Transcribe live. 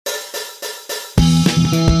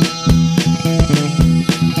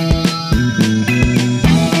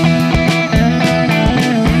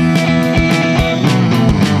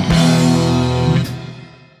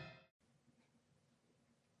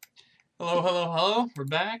Hello. We're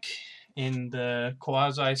back in the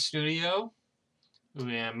Quasi studio.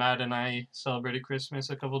 Matt and I celebrated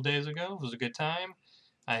Christmas a couple days ago. It was a good time,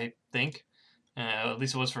 I think. At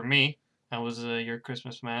least it was for me. How was your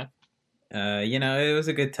Christmas, Matt? It was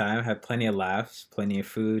a good time. Had plenty of laughs, plenty of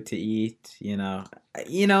food to eat.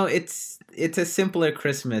 It's a simpler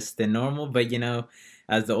Christmas than normal, but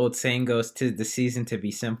as the old saying goes, "'Tis the season to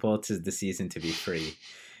be simple, 'tis the season to be free."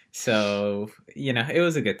 So it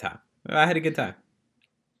was a good time. I had a good time.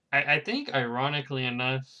 I think, ironically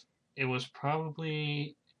enough, it was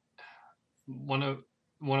probably one of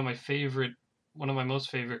one of my favorite, one of my most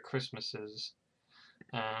favorite Christmases.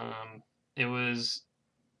 Um, it was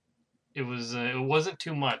it wasn't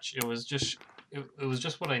too much. It was just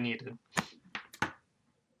what I needed.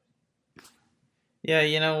 Yeah,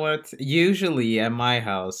 you know what? Usually at my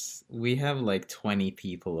house, we have like 20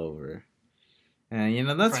 people over, and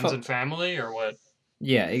that's Friends fun. and family, or what?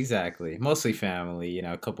 Yeah, exactly. Mostly family,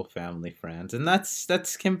 a couple family friends. And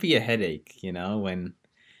that's can be a headache, when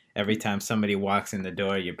every time somebody walks in the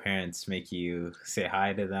door, your parents make you say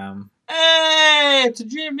hi to them Hey, it's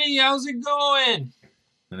Jimmy. How's it going?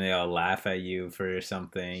 and they all laugh at you for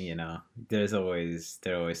something, they're always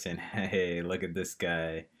saying, "Hey, look at this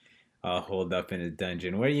guy all holed up in a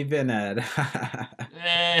dungeon. Where you been at?"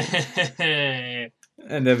 Hey.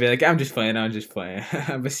 And they'll be like, I'm just playing, I'm just playing."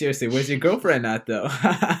 But seriously, where's your girlfriend at though?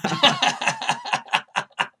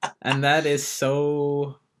 And that is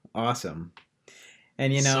so awesome.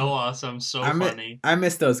 And So awesome, so I miss, funny. I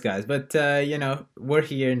miss those guys, but we're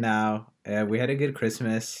here now. We had a good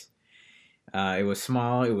Christmas. It was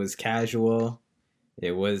small. It was casual.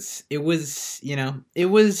 It was.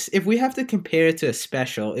 If we have to compare it to a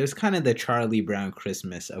special, it was kind of the Charlie Brown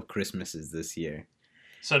Christmas of Christmases this year.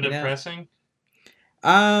 So You know, depressing.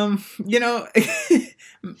 um, you know,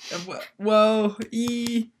 well,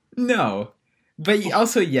 no, but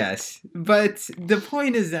also yes. But the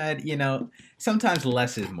point is that sometimes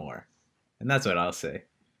less is more, and that's what I'll say.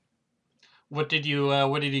 What did you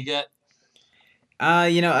get?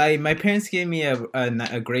 I my parents gave me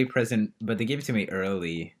a great present, but they gave it to me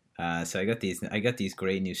early. So I got these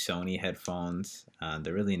great new Sony headphones.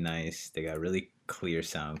 They're really nice. They got really clear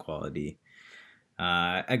sound quality.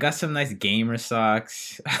 I got some nice gamer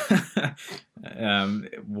socks.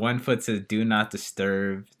 One foot says "Do not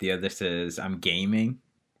disturb." The other says "I'm gaming."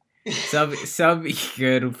 So be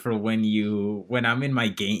good for when I'm in my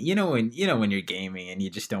game. When you're gaming and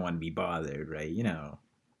you just don't want to be bothered, right? You know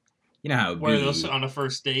how it Wear those be. on a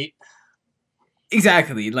first date.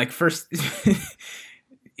 Exactly. Like first,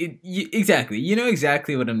 exactly. You know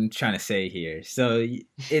exactly what I'm trying to say here. So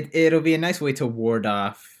it'll be a nice way to ward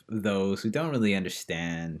off those who don't really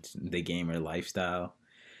understand the gamer lifestyle.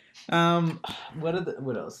 Um, what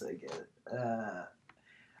else did I get?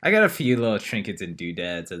 I got a few little trinkets and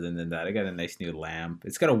doodads. Other than that, I got a nice new lamp.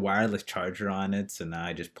 It's got a wireless charger on it, so now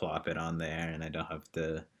I just plop it on there, and I don't have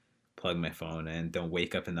to plug my phone in. Don't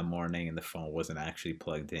wake up in the morning and the phone wasn't actually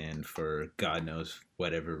plugged in for God knows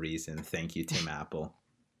whatever reason. Thank you, Tim Apple,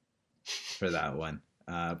 for that one.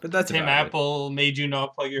 But that's Tim about it. Apple made you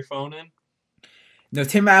not plug your phone in. No,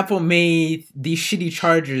 Tim Apple made these shitty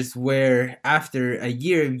chargers where after a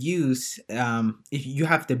year of use, if you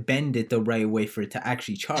have to bend it the right way for it to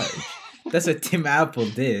actually charge. That's what Tim Apple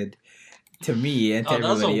did to me and to Oh, that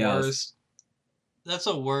was the everybody else. worst. That's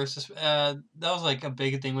the worst. That was like a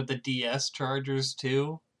big thing with the DS chargers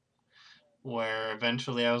too, where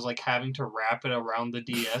eventually I was like having to wrap it around the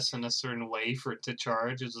DS in a certain way for it to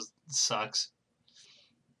charge. It just sucks.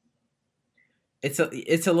 It's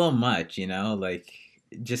a little much, like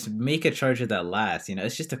just make a charger that lasts.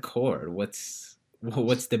 It's just a cord. What's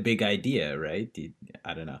the big idea, right?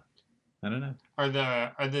 I don't know. I don't know. Are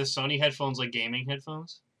the Sony headphones like gaming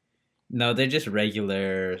headphones? No, they're just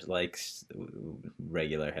regular like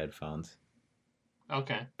regular headphones.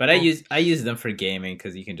 Okay, But I cool. use I use them for gaming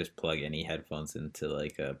because you can just plug any headphones into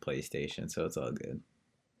like a PlayStation, so it's all good.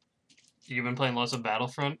 You've been playing lots of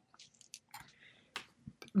Battlefront.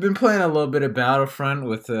 Been playing a little bit of Battlefront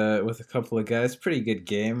with a couple of guys. Pretty good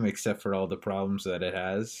game, except for all the problems that it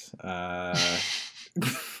has. I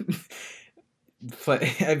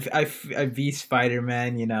beat Spider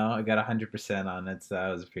Man. I got 100% on it, so that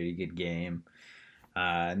was a pretty good game.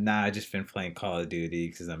 Nah, I just been playing Call of Duty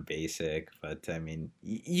because I'm basic. But I mean,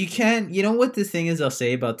 you can't. You know what the thing is? I'll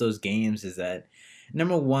say about those games is that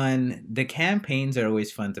number one, the campaigns are always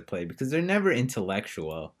fun to play because they're never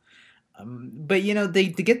intellectual. But they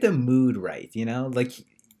get the mood right. Like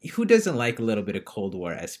who doesn't like a little bit of Cold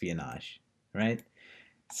War espionage, right?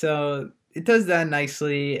 So it does that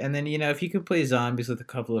nicely, and then if you could play zombies with a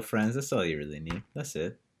couple of friends, that's all you really need. That's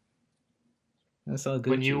it. That's all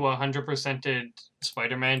When you Gucci. 100%ed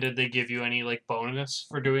Spider-Man, did they give you any like bonus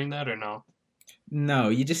for doing that or no? No,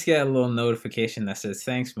 you just get a little notification that says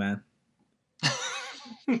thanks, man.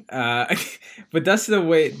 Uh, but that's the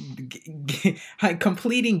way.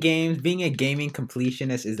 Completing games, being a gaming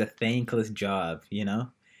completionist, is a thankless job. You know,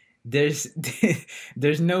 there's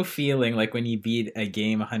there's no feeling like when you beat a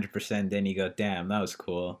game 100%. Then you go, "Damn, that was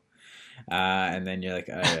cool," and then you're like,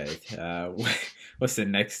 "All right, what's the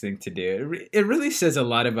next thing to do?" It really says a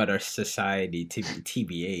lot about our society.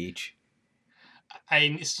 TBH.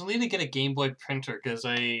 I still need to get a Game Boy printer because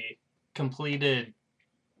I completed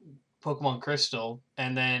Pokemon Crystal,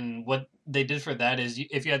 and then what they did for that is,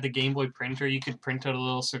 if you had the Game Boy printer, you could print out a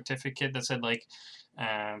little certificate that said like,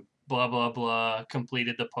 blah blah blah,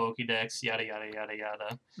 completed the Pokédex, yada yada yada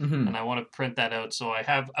yada, Hmm. and I want to print that out so I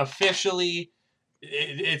have officially,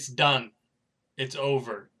 it's done, it's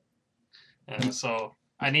over, so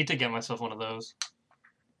I need to get myself one of those.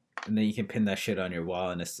 And then you can pin that shit on your wall,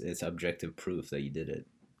 and it's objective proof that you did it.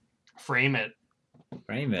 Frame it,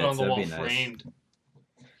 Frame put it it. on the That'd wall be nice. framed.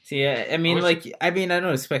 See, I I mean, wish. like, I mean, I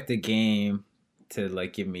don't expect the game to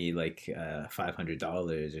like give me like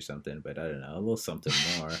 $500 or something, but I don't know, a little something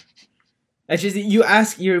more. It's just you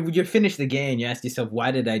ask, you're finished the game. You ask yourself,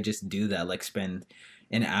 why did I just do that? Like, spend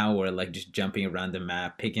an hour like just jumping around the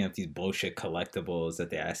map, picking up these bullshit collectibles that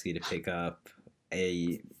they ask you to pick up.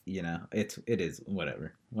 It is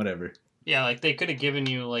whatever. Yeah, like they could have given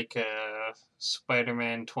you like a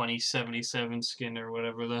Spider-Man 2077 skin or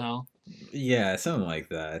whatever the hell. Yeah, something like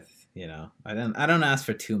that. I don't ask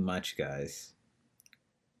for too much, guys.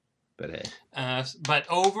 But hey. But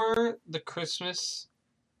over the Christmas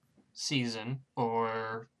season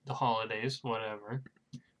or the holidays, whatever,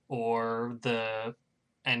 or the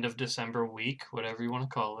end of December week, whatever you want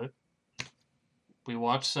to call it, we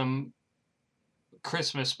watched some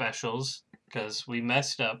Christmas specials because we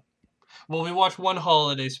messed up. Well, we watched one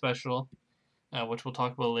holiday special, which we'll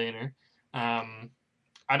talk about later. Um,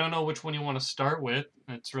 I don't know which one you want to start with.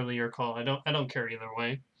 It's really your call. I don't care either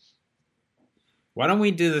way. Why don't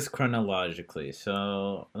we do this chronologically?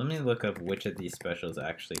 So let me look up which of these specials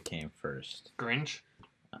actually came first. Grinch.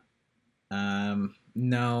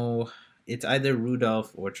 No, it's either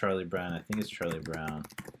Rudolph or Charlie Brown. I think it's Charlie Brown.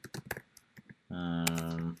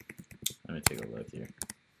 Let me take a look here.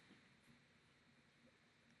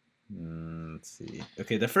 Let's see.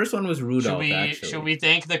 Okay, the first one was Rudolph. Should we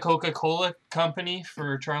thank the Coca-Cola company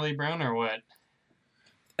for Charlie Brown or what?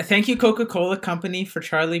 Thank you, Coca-Cola Company, for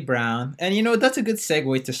Charlie Brown. And that's a good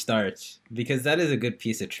segue to start because that is a good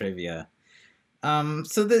piece of trivia.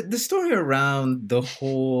 So the story around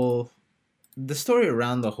we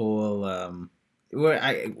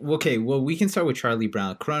can start with Charlie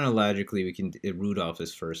Brown. Chronologically, Rudolph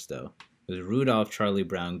is first though. It was Rudolph, Charlie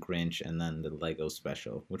Brown, Grinch, and then the Lego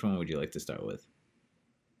special. Which one would you like to start with?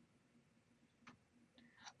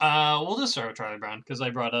 We'll just start with Charlie Brown because I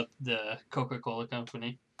brought up the Coca-Cola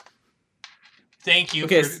company. Thank you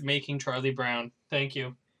Okay. for making Charlie Brown. Thank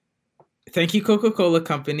you. Thank you, Coca-Cola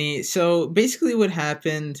Company. So basically what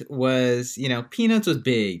happened was, Peanuts was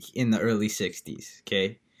big in the early 60s,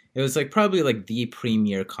 okay? It was probably the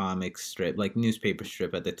premier comic strip, newspaper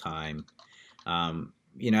strip at the time.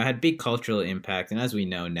 It had big cultural impact, and as we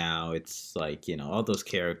know now, it's all those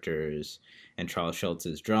characters and Charles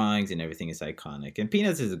Schultz's drawings and everything is iconic. And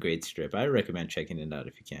Peanuts is a great strip. I recommend checking it out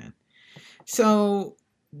if you can. So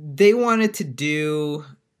they wanted to do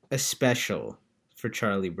a special for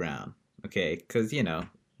Charlie Brown, okay? Because,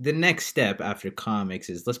 the next step after comics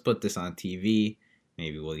is let's put this on TV.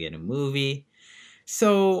 Maybe we'll get a movie.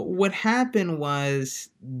 So what happened was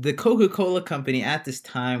the Coca-Cola Company at this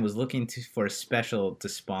time was looking for a special to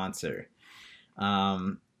sponsor.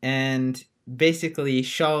 And basically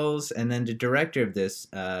Schulz and then the director of this,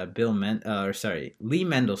 Lee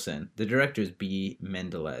Mendelson. The director is B.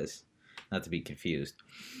 Mendelez, not to be confused.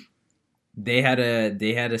 They had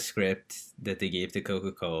a script that they gave to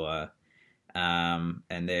Coca-Cola,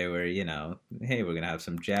 and they were, hey, we're gonna have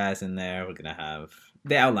some jazz in there.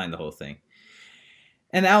 They outlined the whole thing,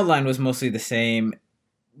 and the outline was mostly the same.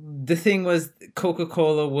 The thing was,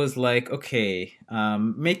 Coca-Cola was like, okay,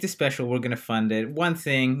 make the special, we're gonna fund it. One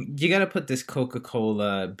thing, you gotta put this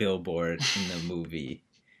Coca-Cola billboard in the movie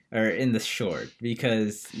or in the short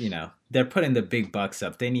because they're putting the big bucks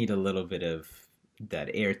up. They need a little bit of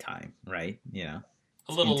that airtime, right? A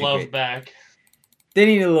little love back. They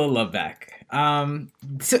need a little love back.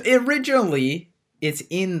 So originally, it's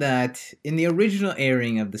in the original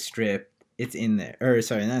airing of the strip, it's in there. Or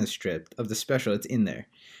sorry, not the strip of the special, it's in there.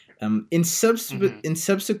 In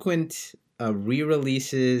subsequent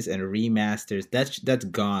re-releases and remasters. That's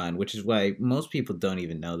gone, which is why most people don't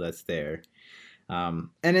even know that's there.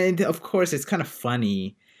 Of course, it's kind of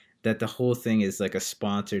funny that the whole thing is like a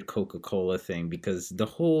sponsored Coca-Cola thing, because the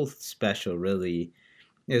whole special really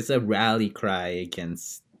is a rally cry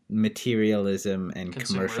against materialism and Consumerism.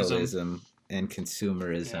 commercialism and Yeah.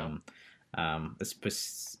 consumerism,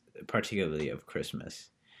 particularly of Christmas.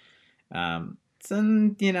 So,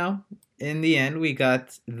 in the end, we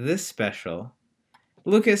got this special.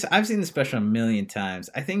 Lucas, I've seen the special a million times.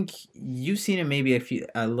 I think you've seen it maybe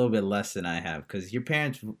a little bit less than I have, because your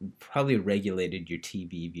parents probably regulated your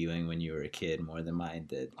TV viewing when you were a kid more than mine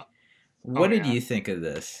did. Oh What did yeah. you think of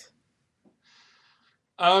this?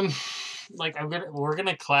 Um, like we're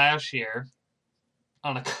gonna clash here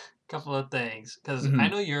on a couple of things because I Hmm.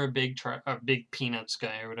 know you're a big Peanuts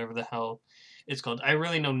guy or whatever the hell it's called. I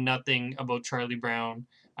really know nothing about Charlie Brown.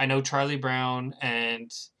 I know Charlie Brown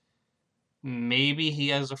and maybe he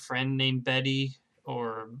has a friend named Betty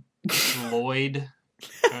or Lloyd.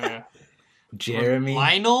 Uh, Jeremy,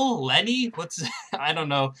 Lionel, Lenny. What's I don't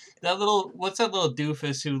know that little. What's that little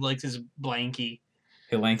doofus who likes his blankie?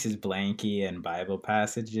 who likes his blankie and Bible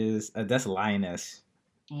passages. That's Linus.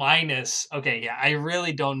 Linus. Okay, yeah, I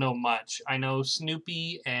really don't know much. I know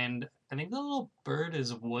Snoopy and I think the little bird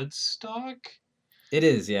is Woodstock. It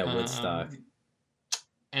is, yeah, Woodstock. Um,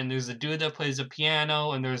 and there's a dude that plays the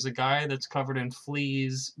piano, and there's a guy that's covered in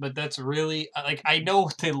fleas. But that's really like I know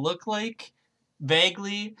what they look like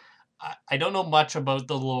vaguely. I don't know much about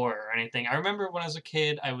the lore or anything. I remember when I was a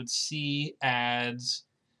kid, I would see ads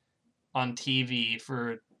on TV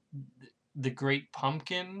for the Great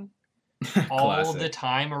Pumpkin all the Classic.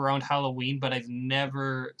 time around Halloween, but I've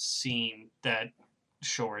never seen that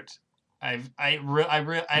short. I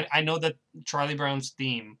know that Charlie Brown's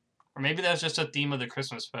theme, or maybe that's just a theme of the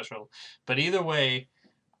Christmas special. But either way,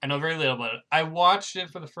 I know very little about it. I watched it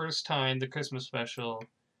for the first time, the Christmas special,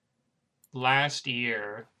 last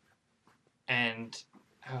year, and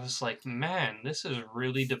I was like, man, this is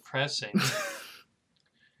really depressing.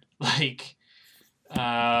 Like,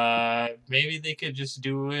 maybe they could just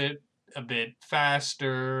do it a bit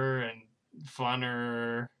faster and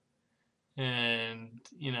funner and,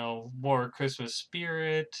 more Christmas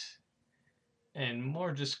spirit and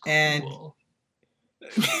more just and cool.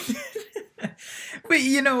 but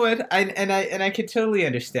you know what? I can totally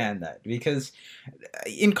understand that, because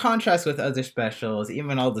in contrast with other specials,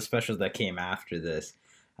 even all the specials that came after this,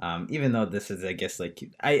 even though this is, I guess, like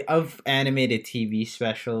I of animated TV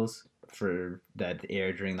specials for that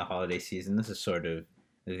air during the holiday season, this is sort of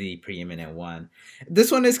the preeminent one.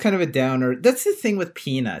 This one is kind of a downer. That's the thing with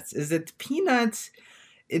Peanuts, is that Peanuts,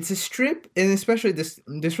 it's a strip, and especially this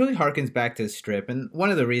really harkens back to the strip. And one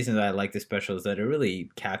of the reasons I like this special is that it really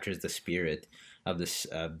captures the spirit of the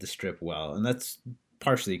strip well, and that's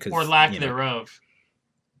partially Or because lack thereof.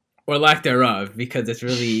 or lack thereof, because it's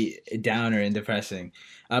really downer and depressing.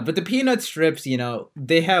 But the Peanut strips,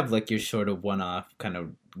 they have like your sort of one-off kind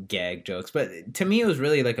of gag jokes. But to me, it was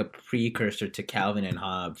really like a precursor to Calvin and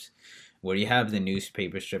Hobbes, where you have the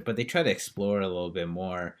newspaper strip, but they try to explore a little bit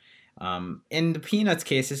more. In the Peanuts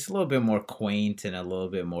case, it's a little bit more quaint and a little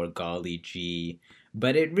bit more golly gee,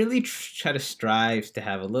 but it really strives to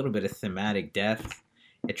have a little bit of thematic depth.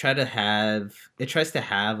 It tries to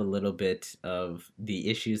have a little bit of the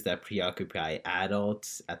issues that preoccupy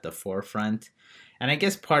adults at the forefront. And I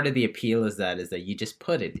guess part of the appeal is that you just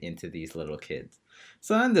put it into these little kids.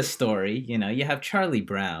 So in the story, you have Charlie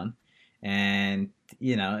Brown, and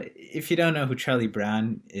if you don't know who Charlie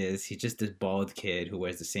Brown is, he's just this bald kid who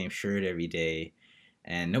wears the same shirt every day,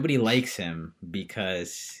 and nobody likes him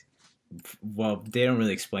because, well, they don't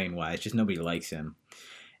really explain why. It's just nobody likes him.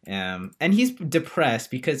 And he's depressed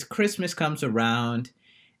because Christmas comes around,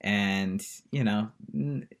 and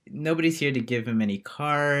nobody's here to give him any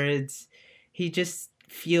cards. He just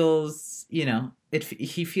feels,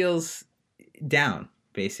 he feels down,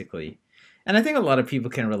 basically. And I think a lot of people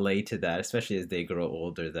can relate to that, especially as they grow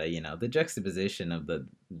older. That the juxtaposition of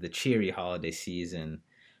the cheery holiday season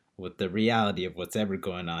with the reality of what's ever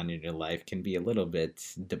going on in your life can be a little bit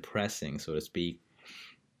depressing, so to speak.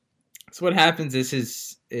 So what happens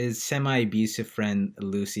is his semi abusive friend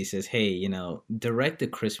Lucy says, "Hey, direct a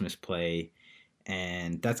Christmas play,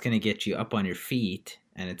 and that's gonna get you up on your feet,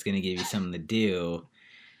 and it's gonna give you something to do."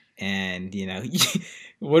 And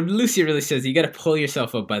what Lucy really says, you got to pull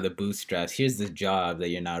yourself up by the bootstraps. Here's the job that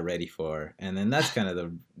you're not ready for, and then that's kind of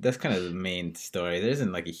the main story. There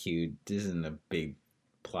isn't a big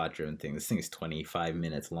plot driven thing. This thing is 25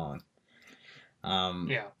 minutes long. Um,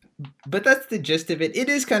 Yeah. but that's the gist of it. It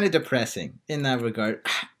is kind of depressing in that regard.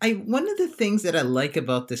 I One of the things that I like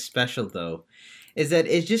about this special though is that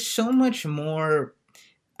it's just so much more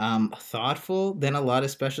thoughtful than a lot of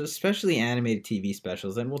specials, especially animated TV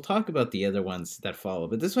specials. And we'll talk about the other ones that follow.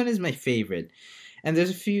 But this one is my favorite. And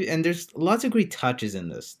there's lots of great touches in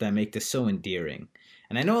this that make this so endearing.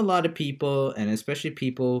 And I know a lot of people, and especially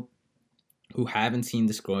people who haven't seen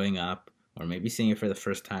this growing up, or maybe seeing it for the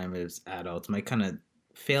first time as adults, might kind of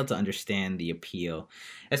fail to understand the appeal,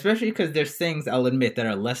 especially because there's things I'll admit that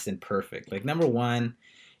are less than perfect. Like number one,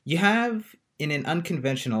 you have in an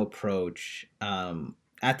unconventional approach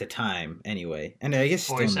at the time anyway, and I guess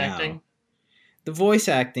still Voice now. acting. The voice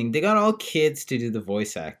acting, they got all kids to do the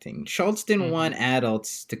voice acting. Schultz didn't Hmm. want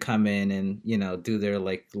adults to come in and, do their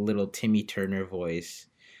like little Timmy Turner voice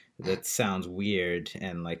that sounds weird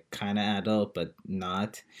and like kind of adult but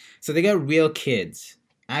not. So they got real kids,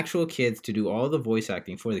 actual kids to do all the voice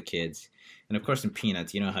acting for the kids. And of course in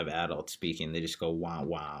Peanuts, you don't have adults speaking. They just go wah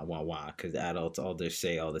wah wah wah cuz adults all they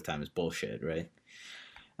say all the time is bullshit, right?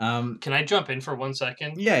 Um Can I jump in for 1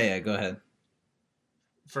 second? yeah, go ahead.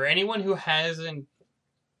 For anyone who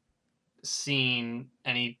seen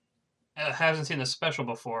any hasn't seen the special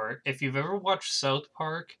before, if you've ever watched South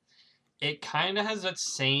Park, it kind of has that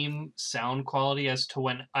same sound quality as to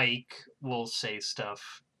when Ike will say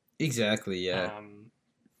stuff. Exactly, yeah. Um,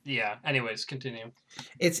 yeah. Anyways, continue.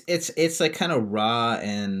 It's like kind of raw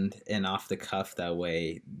and off the cuff that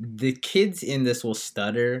way. The kids in this will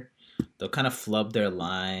stutter. They'll kind of flub their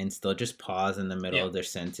lines. They'll just pause in the middle Yeah. of their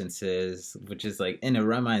sentences, which is like, and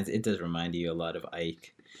it does remind you a lot of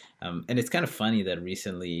Ike. And it's kind of funny that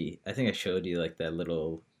recently, I think I showed you like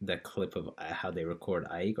that clip of how they record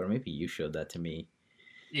Ike, or maybe you showed that to me.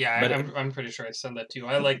 Yeah, But I'm pretty sure I sent that to you.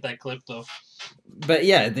 I like that clip though. but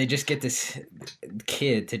yeah, they just get this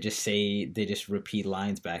kid to just say they just repeat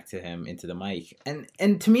lines back to him into the mic,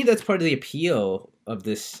 and to me that's part of the appeal of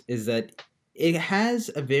this is that it has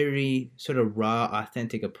a very sort of raw,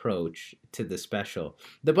 authentic approach to the special.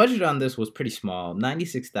 The budget on this was pretty small,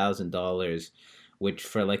 $96,000, which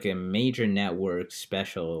for like a major network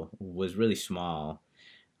special was really small.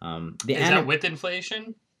 The Is that anim with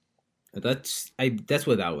inflation? that's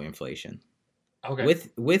without inflation. Okay.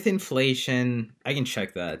 With inflation, I can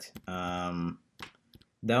check that.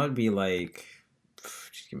 That would be like,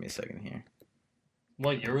 just give me a second here.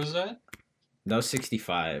 What year was that? That was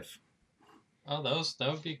 65. Oh, that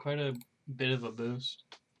would be quite a bit of a boost.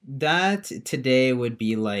 That today would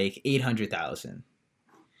be like 800,000.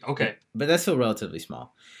 Okay. But that's still relatively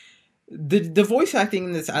small. The voice acting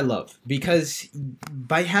in this I love because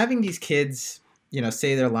by having these kids,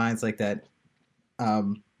 say their lines like that,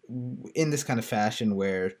 um, in this kind of fashion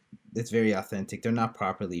where it's very authentic. They're not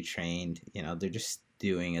properly trained. They're just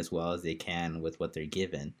doing as well as they can with what they're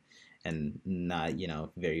given, and not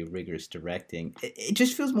very rigorous directing. It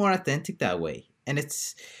just feels more authentic that way, and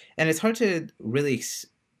it's hard to really.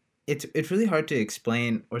 It's really hard to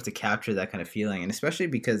explain or to capture that kind of feeling, and especially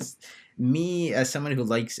because me as someone who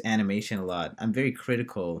likes animation a lot, I'm very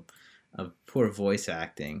critical of poor voice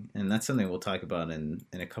acting, and that's something we'll talk about in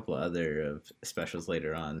a couple of other of specials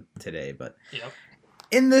later on today. But Yep.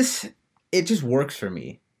 in this, it just works for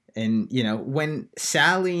me. And when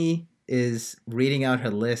Sally is reading out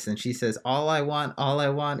her list and she says, all I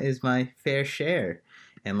want is my fair share,"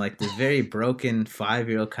 and like this very broken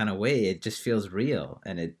 5-year-old kind of way, it just feels real,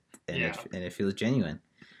 Yeah. and it feels genuine.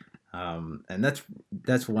 And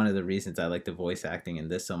that's one of the reasons I like the voice acting in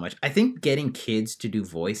this so much. I think getting kids to do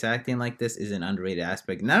voice acting like this is an underrated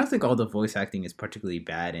aspect, and I don't think all the voice acting is particularly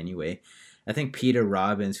bad anyway. I think Peter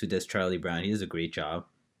Robbins, who does Charlie Brown, he does a great job.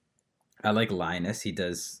 I like Linus. He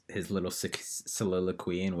does his little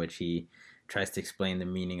soliloquy in which he tries to explain the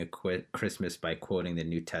meaning of Christmas by quoting the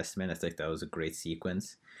New Testament. I think that was a great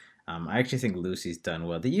sequence. I actually think Lucy's done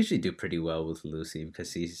well. They usually do pretty well with Lucy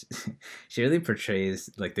because she really portrays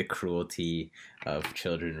like the cruelty of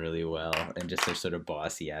children really well, and just their sort of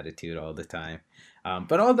bossy attitude all the time.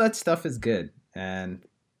 But all that stuff is good, and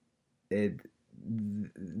it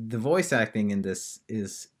the voice acting in this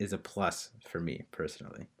is a plus for me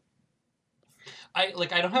personally. I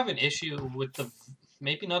don't have an issue with the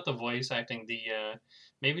maybe not the voice acting, the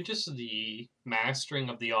maybe just the mastering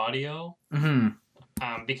of the audio. Hmm.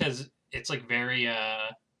 Because it's like very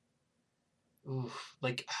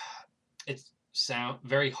like it's sound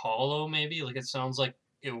very hollow maybe, like it sounds like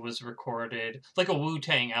it was recorded like a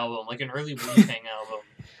Wu-Tang album, like an early Wu-Tang album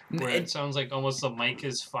where it sounds like almost the mic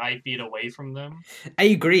is 5 feet away from them. I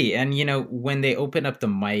agree, and when they open up the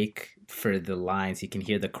mic for the lines, you can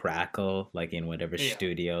hear the crackle, like in whatever Yeah.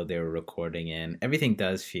 studio they were recording in. Everything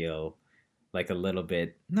does feel like a little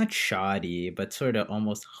bit not shoddy, but sort of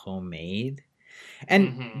almost homemade. And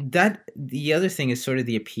Mm-hmm. that the other thing is sort of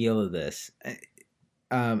the appeal of this.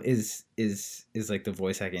 Is like the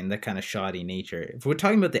voice acting, that kind of shoddy nature. If we're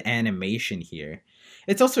talking about the animation here,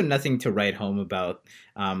 it's also nothing to write home about.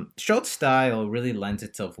 Schultz's style really lends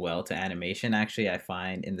itself well to animation. Actually, I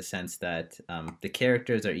find in the sense that the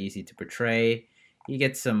characters are easy to portray. You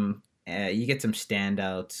get some you get some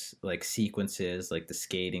standouts like sequences, like the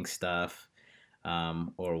skating stuff,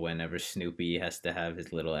 or whenever Snoopy has to have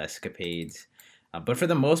his little escapades. But for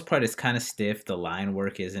the most part, it's kind of stiff. The line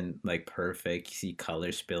work isn't like perfect. You see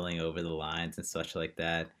color spilling over the lines and such like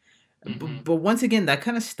that. Mm-hmm. But once again, that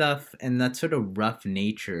kind of stuff and that sort of rough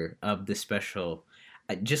nature of the special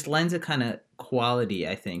just lends a kind of quality,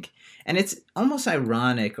 I think. And it's almost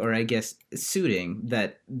ironic, or I guess suiting,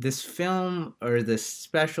 that this film or this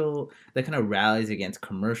special that kind of rallies against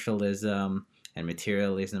commercialism and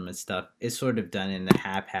materialism and stuff is sort of done in a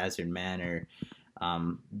haphazard manner,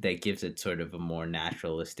 that gives it sort of a more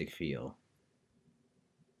naturalistic feel.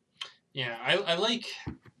 Yeah, I like,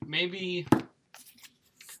 maybe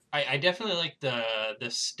I definitely like the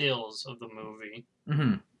stills of the movie.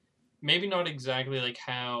 Mm-hmm. Maybe not exactly like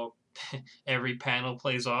how every panel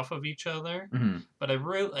plays off of each other, Mm-hmm. but I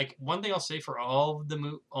really like, one thing I'll say for all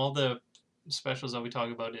the specials that we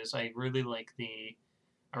talk about is I really like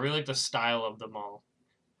the style of them all.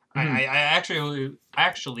 Mm-hmm. I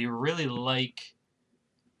actually really like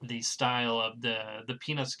the style of the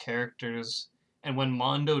Peanuts characters. And when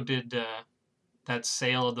Mondo did that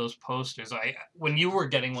sale of those posters, I when you were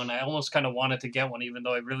getting one, I almost kind of wanted to get one, even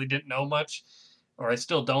though I really didn't know much, or I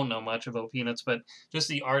still don't know much about Peanuts. But just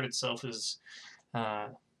the art itself uh,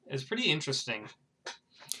 is pretty interesting.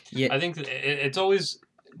 Yeah. I think it's always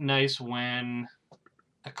nice when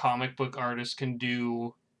a comic book artist can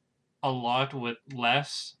do a lot with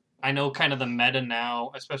less. I know kind of the meta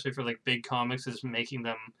now, especially for like big comics, is making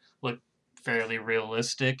them look fairly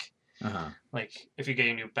realistic. Uh-huh. Like if you get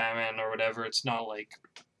a new Batman or whatever, it's not like,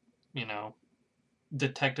 you know,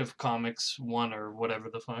 Detective Comics 1 or whatever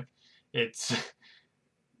the fuck. It's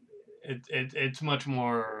it's much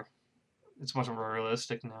more, it's much more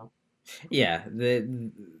realistic now. Yeah,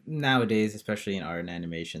 the nowadays, especially in art and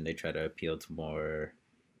animation, they try to appeal to more,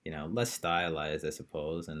 less stylized, I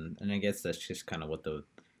suppose, and I guess that's just kind of what the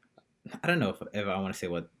I don't know if I want to say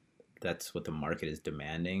what that's what the market is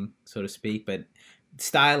demanding, so to speak, but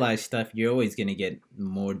stylized stuff, you're always going to get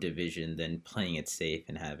more division than playing it safe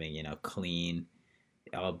and having, clean,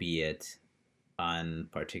 albeit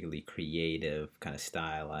unparticularly creative, kind of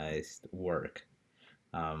stylized work.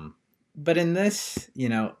 Um, but in this,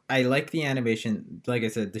 I like the animation. Like I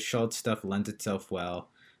said, the Schultz stuff lends itself well.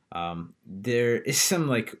 There is some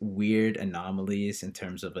like weird anomalies in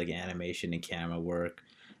terms of like animation and camera work.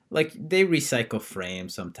 Like they recycle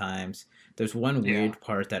frames sometimes. There's one Yeah. weird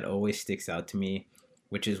part that always sticks out to me,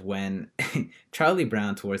 which is when Charlie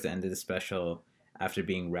Brown, towards the end of the special, after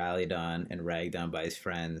being rallied on and ragged on by his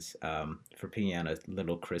friends, for picking out a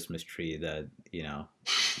little Christmas tree that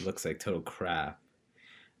looks like total crap,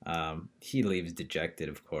 he leaves dejected,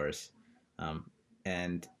 of course. Um,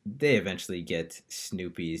 and they eventually get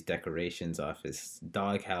Snoopy's decorations off his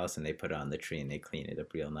doghouse and they put it on the tree and they clean it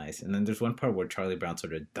up real nice. And then there's one part where Charlie Brown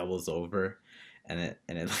sort of doubles over and it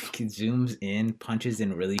like zooms in, punches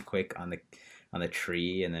in really quick on the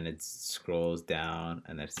tree, and then it scrolls down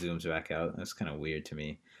and then it zooms back out. That's kind of weird to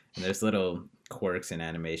me. And there's little quirks and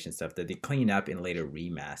animation stuff that they clean up in later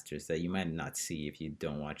remasters that you might not see if you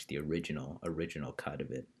don't watch the original cut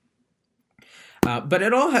of it. But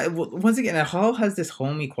it all once again, it all has this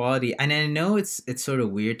homey quality, and I know it's sort of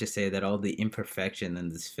weird to say that all the imperfection in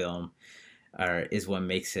this film is what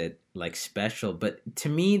makes it like special. But to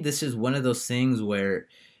me, this is one of those things where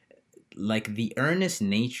like the earnest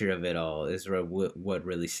nature of it all is what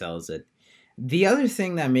really sells it. The other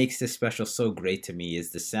thing that makes this special so great to me is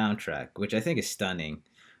the soundtrack, which I think is stunning.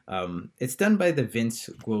 It's done by the Vince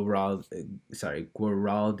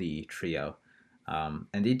Guaraldi trio, and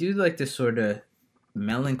they do like this sort of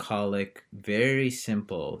melancholic, very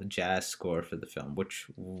simple jazz score for the film, which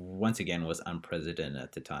once again was unprecedented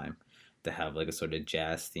at the time to have like a sort of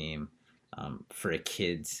jazz theme, for a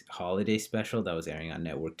kids' holiday special that was airing on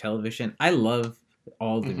network television. I love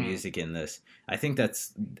all the Mm-hmm. music in this. I think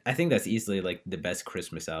that's easily like the best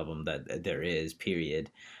Christmas album that there is. Period.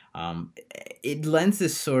 It lends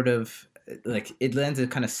this sort of like it lends a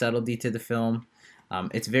kind of subtlety to the film.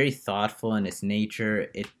 It's very thoughtful in its nature.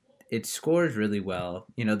 It scores really well.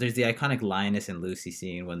 There's the iconic Linus and Lucy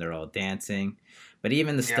scene when they're all dancing, but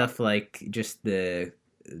even the Yeah. stuff like just the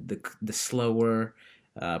slower,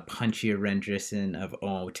 punchier rendition of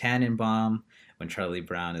 "Oh Tannenbaum" when Charlie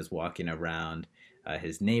Brown is walking around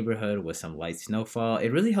his neighborhood with some light snowfall.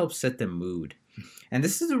 It really helps set the mood. And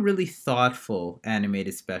this is a really thoughtful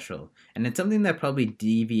animated special, and it's something that probably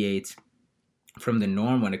deviates from the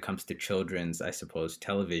norm when it comes to children's, I suppose,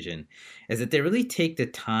 television, is that they really take the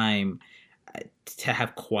time to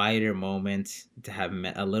have quieter moments, to have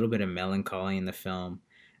a little bit of melancholy in the film.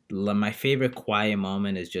 My favorite quiet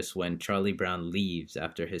moment is just when Charlie Brown leaves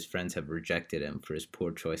after his friends have rejected him for his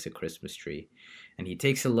poor choice of Christmas tree. And he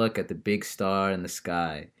takes a look at the big star in the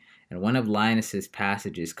sky, and one of Linus's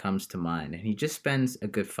passages comes to mind, and he just spends a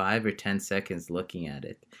good 5 or 10 seconds looking at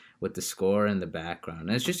it with the score in the background.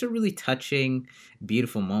 And it's just a really touching,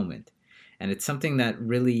 beautiful moment. And it's something that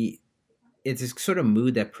really, it's this sort of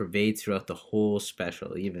mood that pervades throughout the whole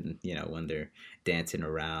special, even, when they're dancing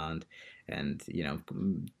around and,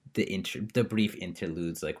 the brief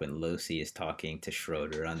interludes, like when Lucy is talking to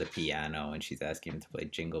Schroeder on the piano and she's asking him to play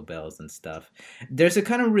Jingle Bells and stuff. There's a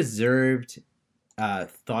kind of reserved,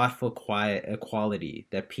 thoughtful, quiet quality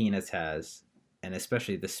that Peanuts has, and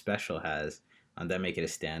especially the special has, that make it a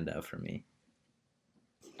standout for me.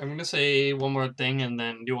 I'm gonna say one more thing, and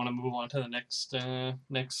then do you want to move on to the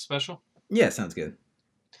next special? Yeah, sounds good.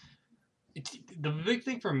 The big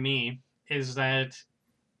thing for me is that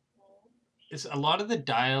is a lot of the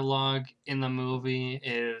dialogue in the movie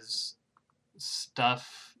is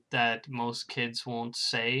stuff that most kids won't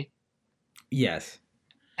say. Yes.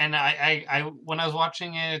 And I when I was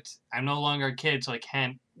watching it, I'm no longer a kid, so I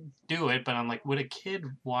can't do it. But I'm like, would a kid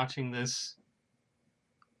watching this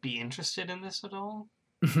be interested in this at all?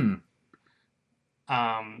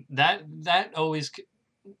 That always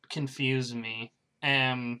confused me.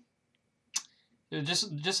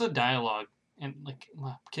 Just the dialogue, and like,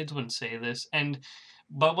 well, kids wouldn't say this.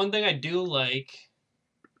 But one thing I do like,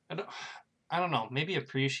 I don't know, maybe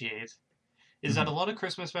appreciate, is that a lot of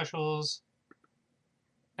Christmas specials,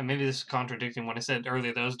 and maybe this is contradicting what I said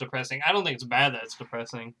earlier that was depressing. I don't think it's bad that it's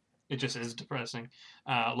depressing. It just is depressing.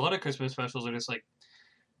 A lot of Christmas specials are just like,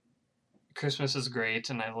 Christmas is great,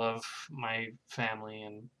 and I love my family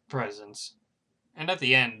and presents. And at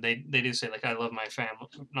the end, they do say, like, I love my family.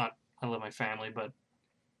 Not, I love my family, but,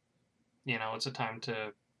 it's a time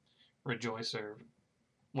to rejoice or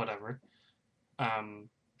whatever.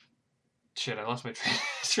 Shit, I lost my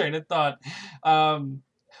train of thought.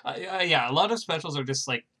 Yeah, a lot of specials are just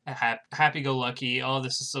like happy-go-lucky. Oh,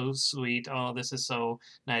 this is so sweet. Oh, this is so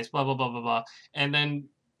nice. Blah blah blah blah blah. And then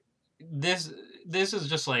this is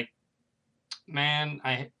just like, man,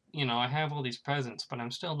 I have all these presents, but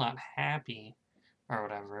I'm still not happy, or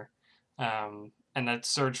whatever. And that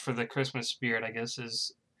search for the Christmas spirit, I guess,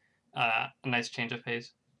 is a nice change of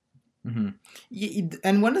pace.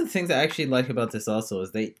 And one of the things I actually like about this also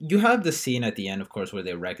is you have the scene at the end, of course, where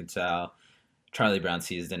they reconcile. Charlie Brown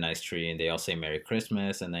sees the nice tree and they all say Merry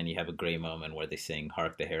Christmas, and then you have a great moment where they sing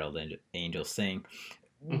Hark the Herald Angels Sing.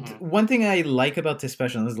 One thing I like about this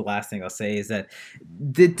special, and this is the last thing I'll say, is that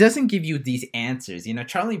it doesn't give you these answers.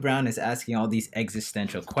 Charlie Brown is asking all these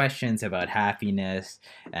existential questions about happiness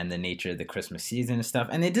and the nature of the Christmas season and stuff,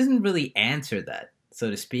 and it doesn't really answer that, so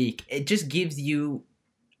to speak. It just gives you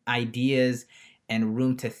ideas and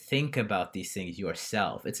room to think about these things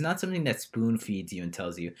yourself. It's not something that spoon feeds you and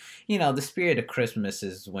tells you, the spirit of Christmas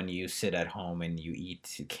is when you sit at home and you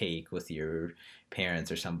eat cake with your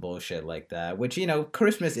parents or some bullshit like that, which,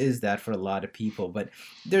 Christmas is that for a lot of people, but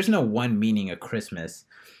there's no one meaning of Christmas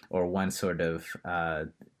or one sort of,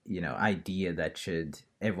 idea that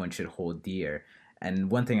everyone should hold dear.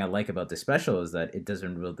 And one thing I like about the special is that it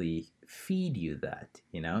doesn't really feed you that,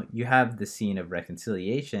 You have the scene of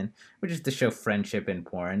reconciliation, which is to show friendship in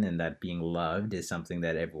porn and that being loved is something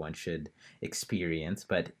that everyone should experience,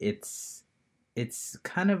 but it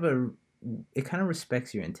kind of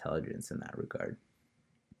respects your intelligence in that regard.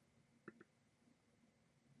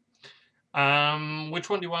 Which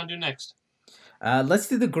one do you want to do next? Let's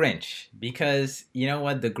do The Grinch, because you know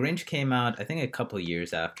what? The Grinch came out, I think, a couple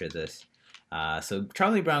years after this. So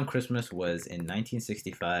Charlie Brown Christmas was in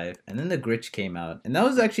 1965, and then The Grinch came out, and that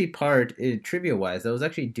was actually trivia-wise, that was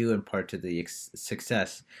actually due in part to the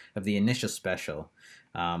success of the initial special,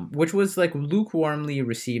 which was like lukewarmly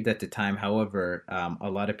received at the time. However, a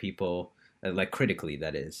lot of people, like critically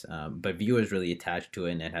that is, but viewers really attached to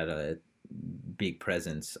it, and it had a big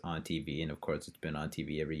presence on TV, and of course it's been on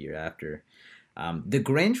TV every year after. The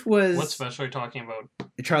Grinch was... What special are you talking about?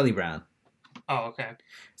 Charlie Brown. Oh, okay.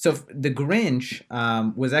 So The Grinch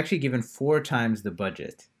was actually given 4 times the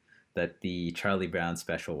budget that the Charlie Brown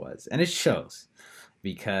special was. And it shows.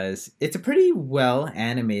 because it's a pretty well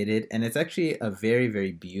animated and it's actually a very,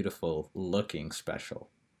 very beautiful looking special.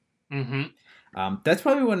 Mm-hmm. That's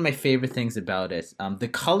probably one of my favorite things about it. The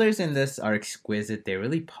colors in this are exquisite. They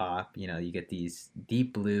really pop. You know, you get these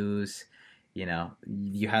deep blues. You know,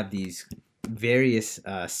 you have these various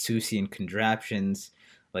Susian contraptions,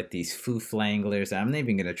 like these foo flanglers. I'm not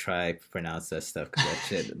even gonna try to pronounce that stuff because that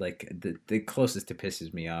shit, like the closest to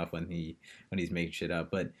pisses me off when he's making shit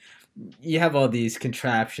up. But you have all these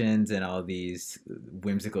contraptions and all these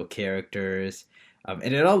whimsical characters.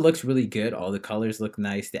 And it all looks really good. All the colors look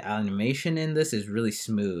nice. The animation in this is really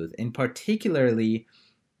smooth. In particular with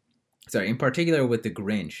the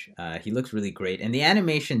Grinch, he looks really great. And the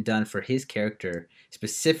animation done for his character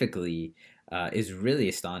specifically is really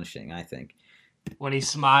astonishing, I think. When he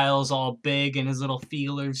smiles all big and his little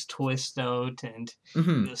feelers twist out and he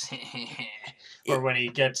Hmm. goes, or when he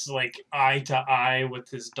gets like eye to eye with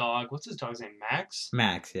his dog. What's his dog's name? Max?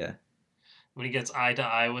 Max, yeah. When he gets eye to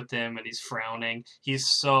eye with him and he's frowning, he's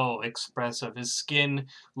so expressive. His skin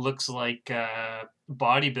looks like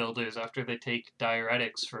bodybuilders after they take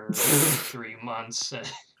diuretics for 3 months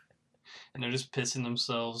and they're just pissing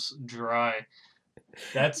themselves dry.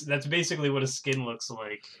 That's basically what his skin looks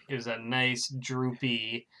like. Is a nice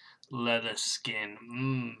droopy leather skin.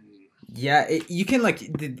 Mm. Yeah, you can like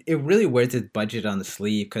it really wears its budget on the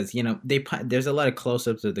sleeve because you know there's a lot of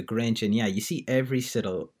close-ups of the Grinch and yeah you see every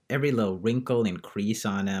little wrinkle and crease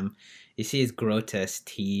on him. You see his grotesque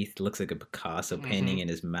teeth, looks like a Picasso painting Hmm. in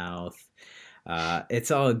his mouth.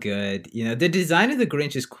 It's all good. You know the design of the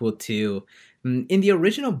Grinch is cool too. In the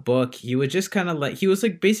original book, he was just kind of like he was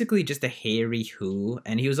like basically just a hairy Who,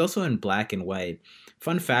 and he was also in black and white.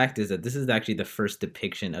 Fun fact is that this is actually the first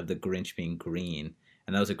depiction of the Grinch being green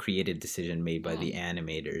and that was a creative decision made by the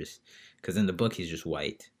animators because in the book he's just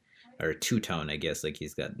white or two-tone I guess like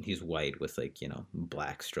he's white with like you know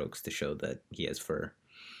black strokes to show that he has fur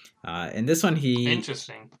and this one he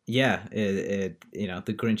Interesting. yeah it you know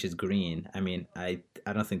the Grinch is green. I mean I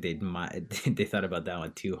don't think they thought about that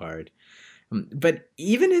one too hard. But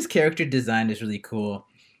even his character design is really cool.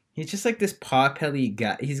 He's just like this pot-bellied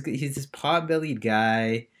guy. He's this pot-bellied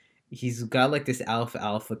guy. He's got like this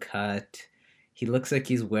alpha cut. He looks like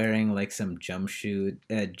he's wearing like some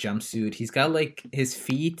jumpsuit. He's got like his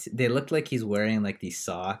feet. They look like he's wearing like these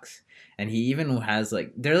socks, and he even has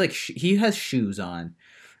like they're like he has shoes on,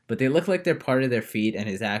 but they look like they're part of their feet, and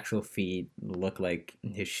his actual feet look like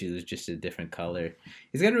his shoes, just a different color.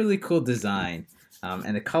 He's got a really cool design,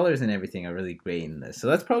 and the colors and everything are really great in this. So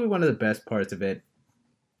that's probably one of the best parts of it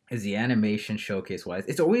is the animation showcase wise.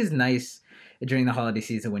 It's always nice during the holiday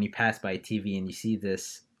season when you pass by TV and you see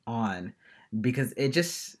this on because it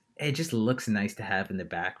just looks nice to have in the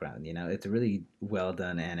background. You know, it's a really well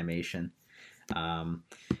done animation. Um,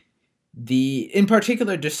 the in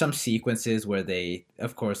particular there's some sequences where they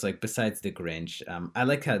of course like besides the Grinch I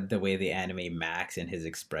like how the way they animate Max and his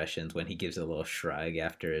expressions when he gives a little shrug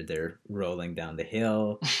after they're rolling down the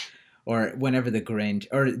hill or whenever the Grinch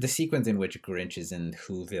or the sequence in which Grinch is in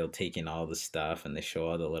Whoville taking all the stuff and they show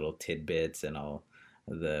all the little tidbits and all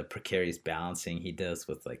the precarious balancing he does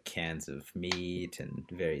with like cans of meat and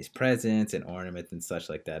various presents and ornaments and such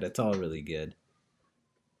like that. It's all really good.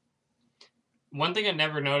 One thing I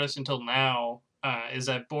never noticed until now is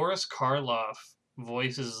that Boris Karloff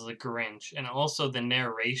voices the Grinch, and also the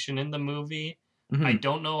narration in the movie. I Hmm.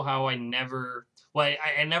 don't know how I never. Well,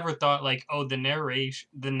 I never thought like, oh, the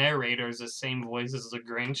narrator is the same voice as the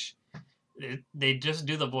Grinch. They just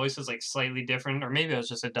do the voices like slightly different, or maybe I was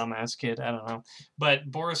just a dumbass kid. I don't know. But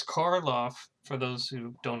Boris Karloff, for those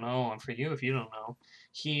who don't know, and for you if you don't know,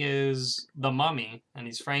 he is the Mummy, and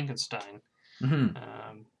he's Frankenstein. Hmm.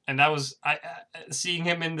 And that was seeing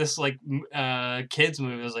him in this like kids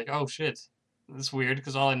movie. I was like, oh shit, that's weird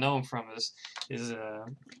because all I know him from is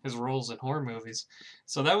his roles in horror movies.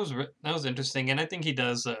 So that was interesting, and I think he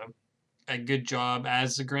does a good job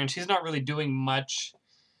as the Grinch. He's not really doing much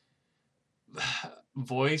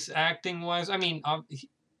voice acting wise. I mean,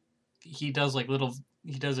 he does like little.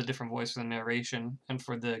 He does a different voice for the narration and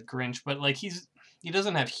for the Grinch, but like he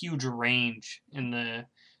doesn't have huge range in the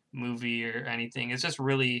movie or anything. It's just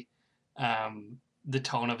really the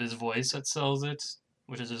tone of his voice that sells it,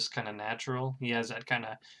 which is just kind of natural. He has that kind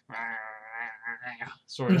of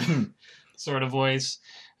sort of sort of voice.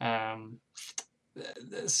 Um,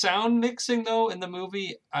 the sound mixing though in the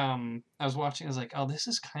movie, I was watching. I was like, oh, this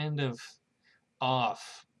is kind of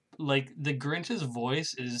off. Like the Grinch's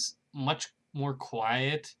voice is much more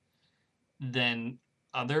quiet than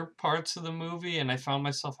other parts of the movie, and I found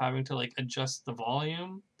myself having to like adjust the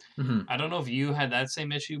volume. Hmm. I don't know if you had that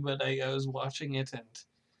same issue, but I was watching it and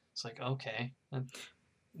It's like, okay,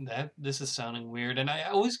 this is sounding weird. And I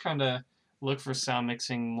always kind of look for sound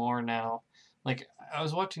mixing more now. Like I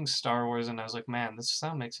was watching Star Wars and I was like, man, this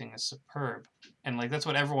sound mixing is superb. And like that's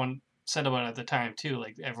what everyone said about it at the time too.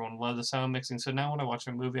 Like everyone loved the sound mixing. So now when I watch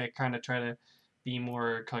a movie, I kind of try to be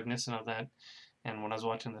more cognizant of that. And when I was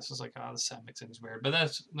watching this, I was like, oh, the sound mixing is weird. But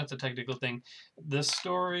that's a technical thing. The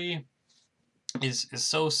story is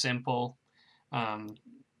so simple. Um,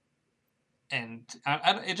 and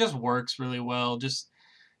it just works really well. Just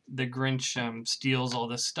the Grinch steals all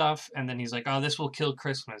this stuff, and then he's like, "Oh, this will kill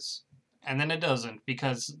Christmas," and then it doesn't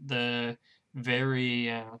because the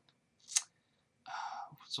very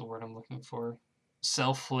what's the word I'm looking for?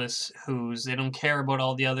 Selfless Who's they don't care about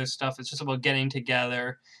all the other stuff. It's just about getting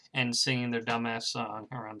together and singing their dumbass song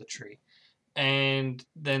around the tree. And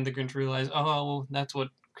then the Grinch realized, oh, well, that's what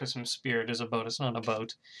Christmas spirit is about. It's not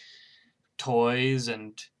about toys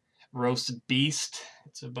and roasted beast.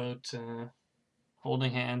 It's about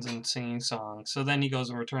holding hands and singing songs. So then he goes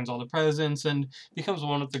and returns all the presents and becomes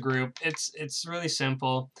one with the group. It's really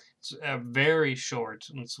simple. It's very short.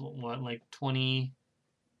 It's what like 20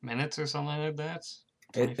 minutes or something like that.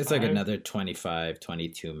 It's like 25. another 25,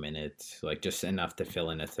 22 minutes, like just enough to fill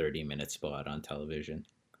in a 30-minute spot on television.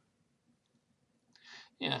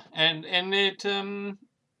 Yeah, and it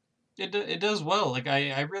does well. Like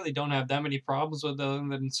I really don't have that many problems with them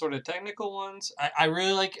than sort of technical ones. I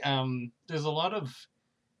really like there's a lot of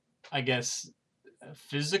I guess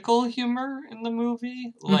physical humor in the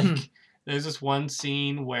movie. Mm-hmm. Like there's this one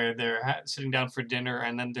scene where they're sitting down for dinner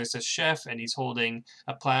and then there's a chef and he's holding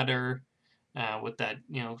a platter with that,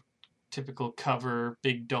 typical cover,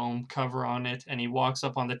 big dome cover on it, and he walks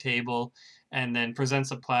up on the table and then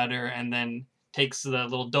presents a platter and then takes the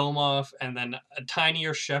little dome off, and then a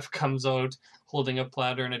tinier chef comes out holding a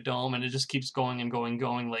platter and a dome, and it just keeps going and going,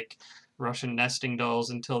 going like Russian nesting dolls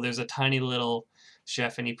until there's a tiny little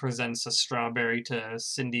chef, and he presents a strawberry to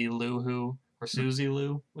Cindy Lou Who or Susie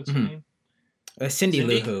Lou. What's her Mm-hmm. name? Cindy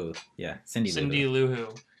Lou Cindy. Who. Yeah, Cindy Lou Cindy Who. Lou Who.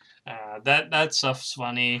 That stuff's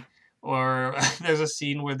funny. Or there's a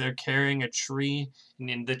scene where they're carrying a tree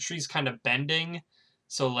and the tree's kind of bending.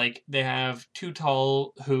 So like they have two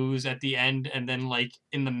tall Who's at the end, and then like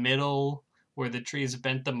in the middle where the tree is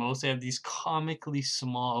bent the most, they have these comically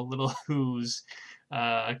small little Who's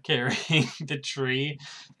carrying the tree.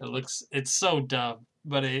 It's so dumb,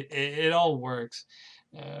 but it all works.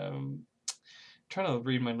 Trying to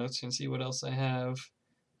read my notes here and see what else I have.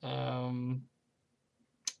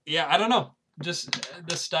 Yeah, I don't know. Just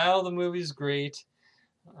the style of the movie is great.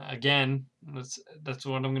 Again, that's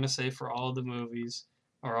what I'm gonna say for all the movies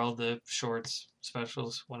or all the shorts,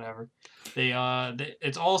 specials, whatever.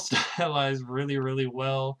 It's all stylized really, really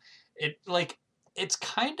well. It's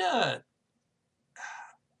kind of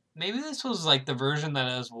maybe this was like the version that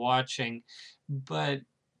I was watching, but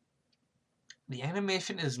the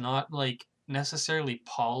animation is not like necessarily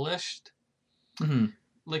polished. Mm-hmm.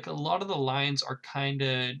 Like a lot of the lines are kind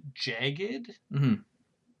of jagged. Mm-hmm.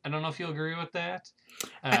 I don't know if you agree with that.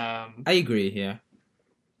 I agree. Yeah.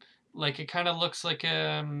 Like it kind of looks like this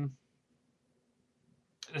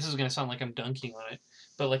is gonna sound like I'm dunking on it,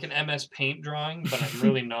 but like an MS Paint drawing, but I'm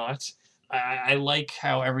really not. I like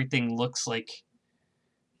how everything looks like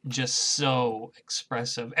just so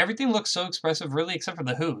expressive. Everything looks so expressive, really, except for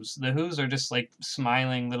the Who's. The Who's are just like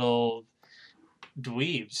smiling little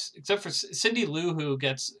dweebs, except for Cindy Lou, who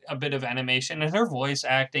gets a bit of animation, and her voice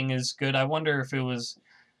acting is good. I wonder if it was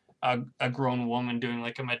a grown woman doing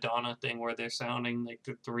like a Madonna thing where they're sounding like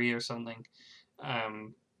the three or something.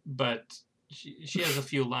 But she has a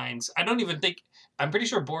few lines. I don't even think. I'm pretty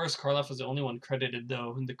sure Boris Karloff was the only one credited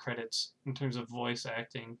though in the credits in terms of voice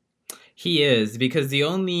acting. He is, because the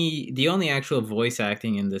only actual voice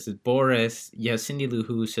acting in this is Boris. You have Cindy Lou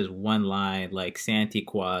Who says one line like "Santi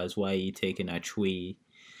Quaz, why you taking a tree?"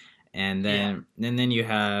 And then you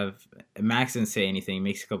have Max didn't say anything. He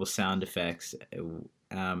makes a couple sound effects.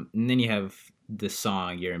 And then you have the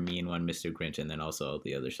song "You're a Mean One, Mr. Grinch," and then also all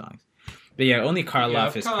the other songs. But yeah, only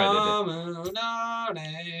Karloff is credited.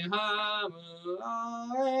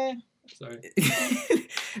 Sorry.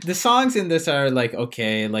 The songs in this are like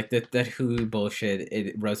okay, like that Who bullshit.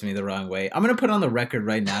 It rubs me the wrong way. I'm gonna put on the record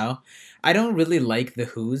right now. I don't really like the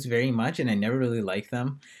Who's very much, and I never really liked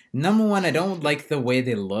them. Number one, I don't like the way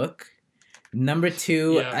they look. Number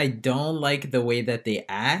two, Yeah. I don't like the way that they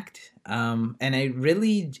act. And I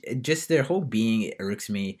really just their whole being irks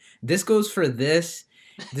me. This goes for this.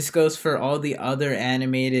 This goes for all the other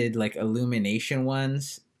animated like Illumination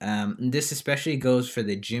ones. This especially goes for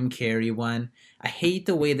the Jim Carrey one. I hate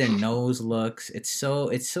the way their nose looks. It's so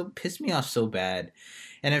pissed me off so bad.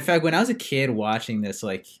 And in fact, when I was a kid watching this,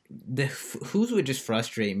 like the Who's would just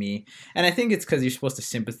frustrate me. And I think it's because you're supposed to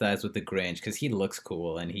sympathize with the Grinch because he looks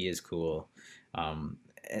cool and he is cool. Um,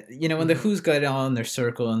 when the Hmm. Who's got all in their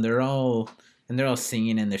circle and they're all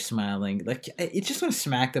singing and they're smiling, like it just want to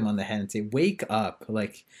smack them on the head and say, "Wake up!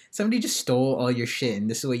 Like somebody just stole all your shit, and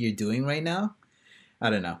this is what you're doing right now." I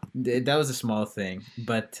don't know. That was a small thing,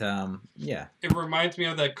 but yeah. It reminds me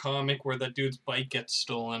of that comic where that dude's bike gets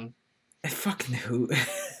stolen. I fucking who,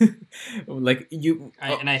 like you.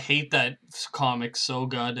 And I hate that comic so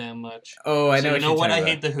goddamn much. I So know you what know you're what? talking I about.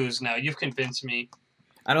 hate the Who's now. You've convinced me.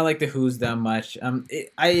 I don't like the Who's that much.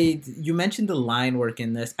 You mentioned the line work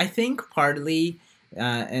in this. I think partly,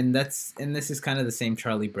 and this is kind of the same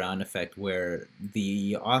Charlie Brown effect, where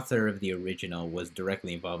the author of the original was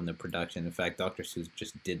directly involved in the production. In fact, Dr. Seuss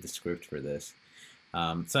just did the script for this.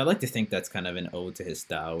 So I like to think that's kind of an ode to his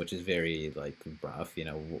style, which is very like rough.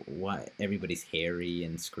 Why everybody's hairy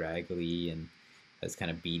and scraggly and has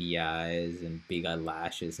kind of beady eyes and big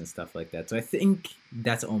eyelashes and stuff like that. So I think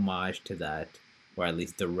that's homage to that, or at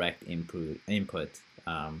least direct input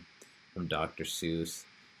from Dr. Seuss.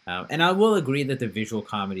 And I will agree that the visual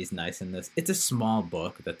comedy is nice in this. It's a small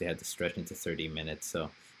book that they had to stretch into 30 minutes,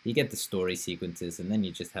 so you get the story sequences, and then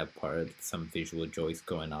you just have some visual joys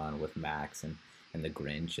going on with Max and the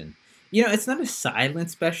Grinch. And it's not a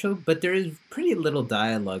silent special, but there is pretty little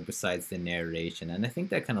dialogue besides the narration, and I think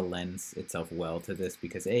that kind of lends itself well to this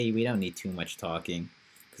because we don't need too much talking,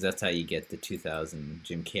 because that's how you get the 2000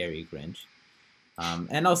 Jim Carrey Grinch,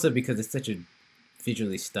 and also because it's such a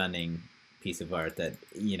visually stunning piece of art that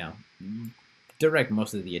direct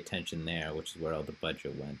most of the attention there, which is where all the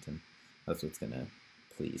budget went, and that's what's gonna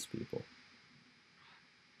please people.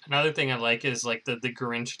 Another thing I like is like the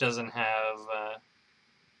Grinch doesn't have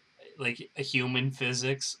like a human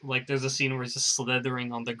physics. Like there's a scene where he's just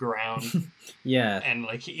slithering on the ground, Yeah. and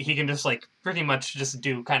like he can just like pretty much just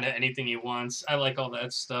do kind of anything he wants. I like all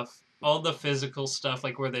that stuff, all the physical stuff,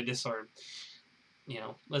 like where they just are,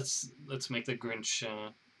 let's make the Grinch.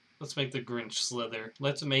 Let's make the Grinch slither.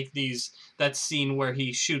 Let's make that scene where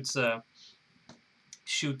he shoots a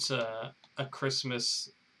Christmas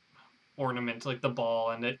ornament, like the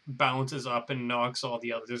ball, and it bounces up and knocks all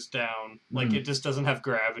the others down. Like Mm-hmm. it just doesn't have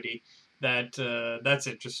gravity. That's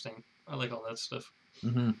interesting. I like all that stuff.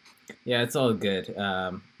 Mm-hmm. Yeah, it's all good.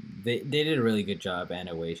 They did a really good job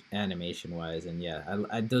animation wise, and yeah,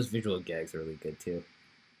 those visual gags are really good too.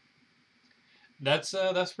 That's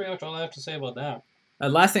pretty much all I have to say about that.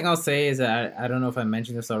 Last thing I'll say is that I don't know if I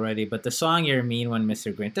mentioned this already, but the song "You're a Mean One,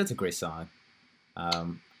 Mr. Grinch" that's a great song.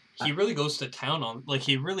 Um, He really goes to town on, like,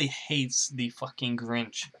 he really hates the fucking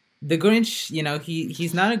Grinch. the Grinch,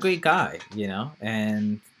 he's not a great guy,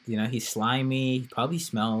 and he's slimy. He probably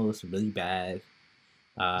smells really bad.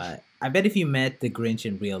 I bet if you met the Grinch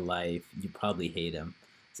in real life, you probably hate him.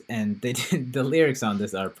 And the lyrics on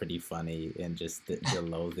this are pretty funny and just the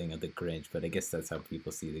loathing of the Grinch. But I guess that's how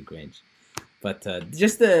people see the Grinch. But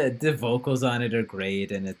just the vocals on it are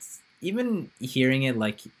great, and it's even hearing it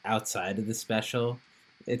like outside of the special,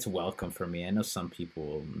 it's welcome for me. I know some people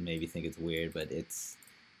will maybe think it's weird, but it's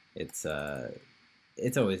uh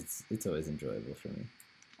it's always enjoyable for me.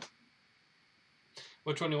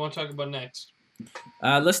 Which one do you want to talk about next?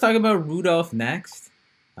 Let's talk about Rudolph next.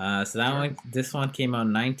 So Sure. this one came out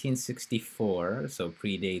in 1964, so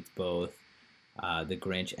predates both The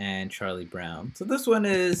Grinch and Charlie Brown. So this one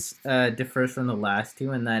differs from the last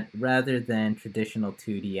two in that rather than traditional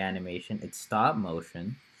 2D animation, it's stop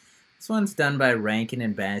motion. This one's done by Rankin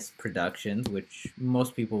and Bass Productions, which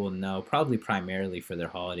most people will know probably primarily for their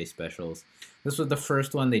holiday specials. This was the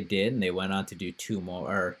first one they did, and they went on to do two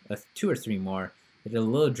or three more. They did a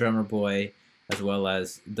Little Drummer Boy, as well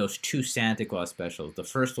as those two Santa Claus specials. The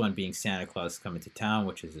first one being Santa Claus Coming to Town,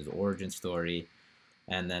 which is his origin story,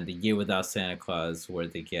 and then The Year Without Santa Claus, where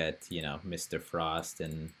they get Mr. Frost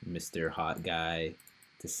and Mr. Hot Guy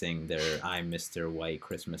to sing their "I'm Mr. White"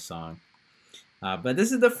 Christmas song. But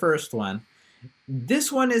this is the first one.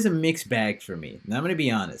 This one is a mixed bag for me. Now I'm going to be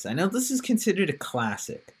honest. I know this is considered a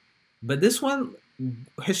classic, but this one,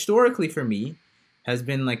 historically for me, has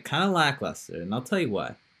been like kind of lackluster, and I'll tell you why.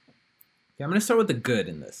 Okay, I'm going to start with the good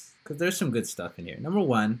in this because there's some good stuff in here. Number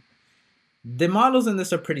one, the models in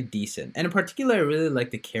this are pretty decent, and in particular, I really like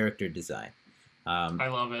the character design. I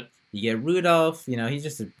love it. You get Rudolph, he's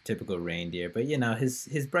just a typical reindeer, but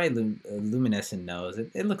his bright luminescent nose,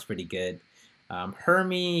 it looks pretty good.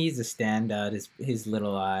 Hermie, he's a standout. His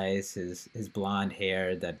little eyes, his blonde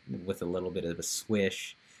hair that with a little bit of a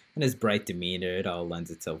swish. and his bright demeanor, it all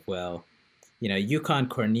lends itself well. Yukon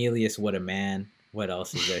Cornelius, what a man. What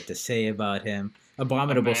else is there to say about him? A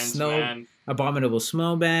man's man. Abominable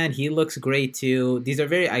Snowman. He looks great too. These are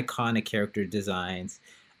very iconic character designs,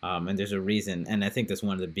 and there's a reason, and I think that's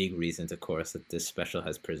one of the big reasons, of course, that this special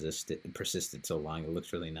has persisted so long. It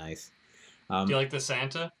looks really nice. Do you like the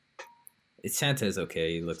Santa? Santa is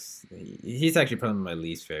okay. He's actually probably my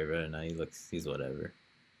least favorite, and he's whatever.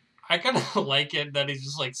 I kind of like it that he's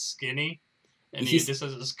just like skinny, and he just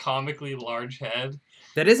has this comically large head.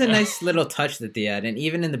 That is a nice little touch that they add, and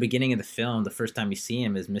even in the beginning of the film, the first time you see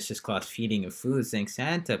him is Mrs. Claus feeding him food, saying,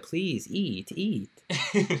 "Santa, please eat, eat."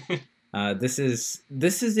 This is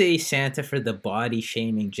a Santa for the body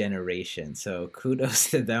shaming generation, so kudos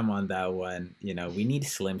to them on that one. We need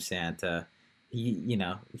Slim Santa. He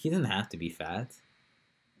doesn't have to be fat.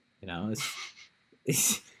 We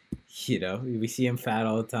see him fat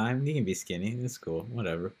all the time. He can be skinny. It's cool.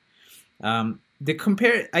 Whatever. I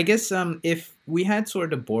guess, if we had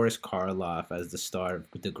sort of Boris Karloff as the star of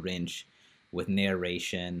The Grinch with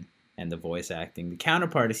narration and the voice acting, the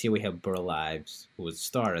counterpart is here we have Burl Ives, who was a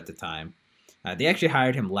star at the time. They actually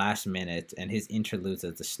hired him last minute, and his interludes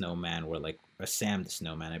as the Snowman were like, or Sam the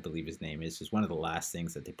Snowman, I believe his name is one of the last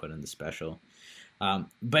things that they put in the special.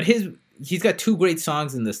 But he's got 2 great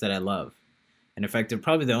songs in this that I love. And in fact, they're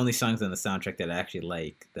probably the only songs on the soundtrack that I actually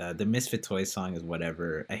like. The Misfit Toys song is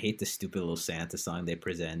whatever. I hate the stupid little Santa song they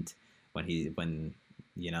present when they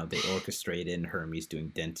orchestrate in Hermes doing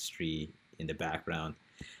dentistry in the background.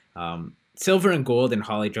 Silver and Gold and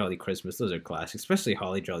Holly Jolly Christmas, those are classics, especially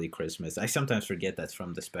Holly Jolly Christmas. I sometimes forget that's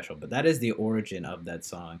from the special, but that is the origin of that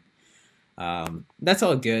song. That's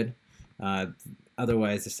all good.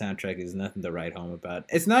 Otherwise, the soundtrack is nothing to write home about.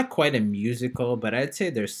 It's not quite a musical, but I'd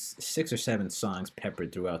say there's 6 or 7 songs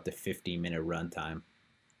peppered throughout the 15-minute runtime.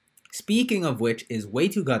 Speaking of which is way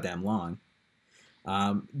too goddamn long.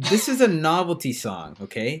 This is a novelty song,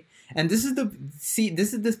 okay? And this is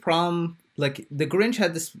this problem. Like, the Grinch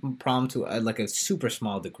had this problem to like a super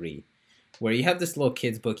small degree, where you have this little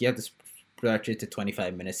kid's book, you have this stretch it to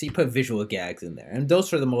 25 minutes, so you put visual gags in there, and those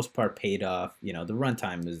for the most part paid off. The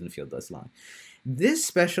runtime doesn't feel this long. This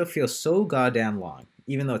special feels so goddamn long,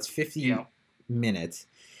 even though it's 50 minutes,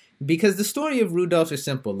 because the story of Rudolph is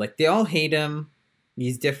simple. Like, they all hate him.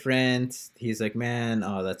 He's different. He's like, man,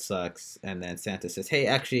 oh, that sucks. And then Santa says, hey,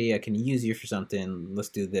 actually, I can use you for something. Let's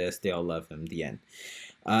do this. They all love him. The end.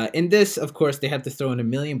 In this, of course, they have to throw in a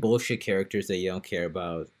million bullshit characters that you don't care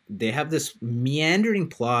about. They have this meandering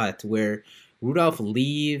plot where Rudolph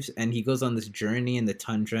leaves and he goes on this journey in the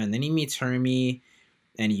tundra, and then he meets Hermie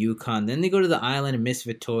and Yukon. Then they go to the island of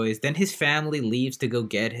Misfit Toys. Then his family leaves to go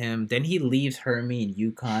get him. Then he leaves Hermie and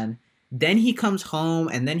Yukon. Then he comes home,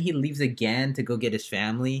 and then he leaves again to go get his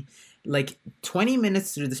family. Like, 20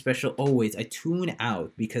 minutes through the special, always, I tune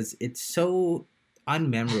out because it's so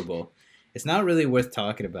unmemorable. It's not really worth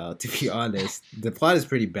talking about, to be honest. The plot is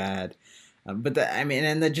pretty bad.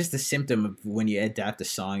 Just a symptom of when you adapt a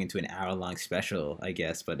song into an hour-long special, I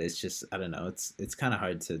guess. But it's just, I don't know, it's kind of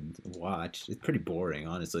hard to watch. It's pretty boring,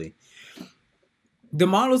 honestly. The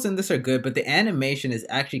models in this are good, but the animation is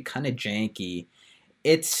actually kind of janky.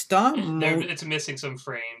 It's It's missing some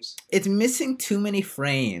frames. It's missing too many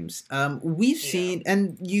frames. We've seen,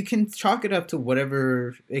 and you can chalk it up to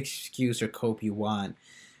whatever excuse or cope you want.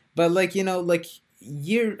 But a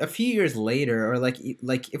few years later, or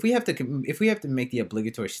if we have to make the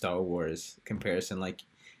obligatory Star Wars comparison,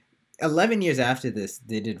 11 years after this,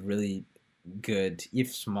 they did really good,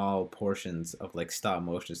 if small, portions of stop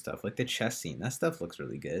motion stuff, like the chess scene. That stuff looks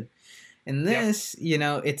really good. And this,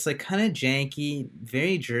 it's kind of janky,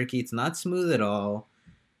 very jerky. It's not smooth at all.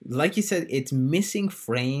 Like you said, it's missing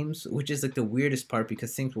frames, which is the weirdest part,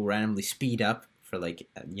 because things will randomly speed up for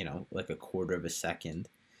a quarter of a second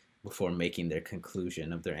before making their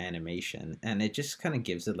conclusion of their animation, and it just kind of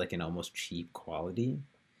gives it an almost cheap quality.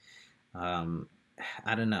 I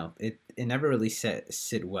don't know. It never really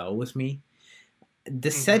sit well with me.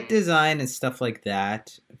 The set design and stuff like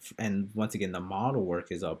that, and once again, the model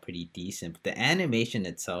work is all pretty decent, but the animation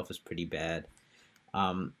itself is pretty bad.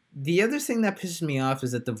 The other thing that pisses me off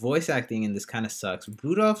is that the voice acting in this kind of sucks.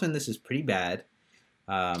 Rudolph in this is pretty bad.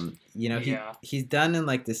 He's done in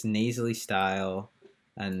this nasally style,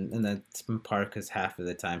 and that's in part because half of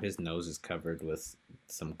the time his nose is covered with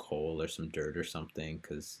some coal or some dirt or something,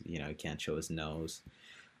 because he can't show his nose.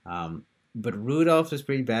 But Rudolph is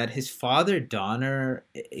pretty bad. His father, Donner,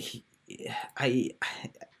 I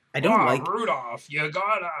don't like Rudolph. You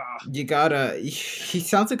gotta. He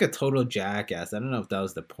sounds like a total jackass. I don't know if that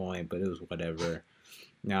was the point, but it was whatever.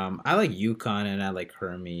 I like Yukon and I like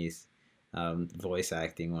Hermes. voice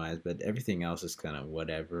acting wise, but everything else is kind of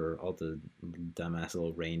whatever. All the dumbass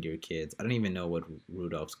little reindeer kids. I don't even know what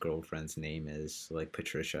Rudolph's girlfriend's name is, like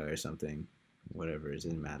Patricia or something. Whatever, it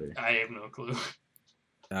doesn't matter. I have no clue.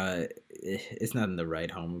 It's not in the right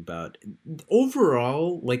home about.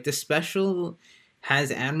 Overall, like the special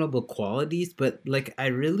has admirable qualities, but like I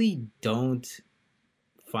really don't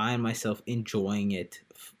find myself enjoying it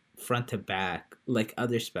front to back like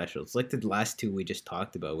other specials, like the last two we just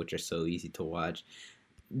talked about, which are so easy to watch.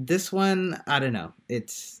 This one, I don't know.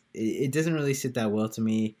 It doesn't really sit that well to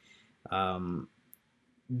me. Um,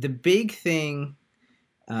 the big thing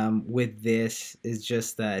with this is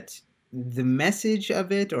just that the message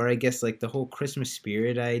of it, or I guess like the whole Christmas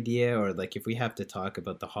spirit idea, or like if we have to talk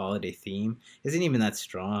about the holiday theme, isn't even that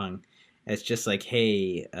strong. It's just like,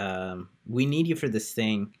 hey, we need you for this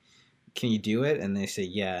thing. Can you do it? And they say,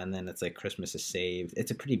 yeah. And then it's like Christmas is saved.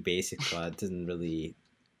 It's a pretty basic plot. It doesn't really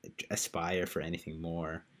aspire for anything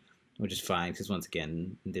more, which is fine because once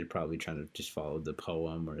again, they're probably trying to just follow the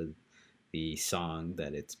poem or the song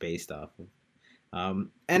that it's based off of.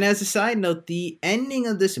 And as a side note, the ending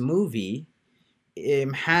of this movie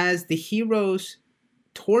has the heroes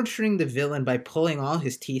torturing the villain by pulling all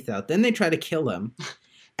his teeth out. Then they try to kill him,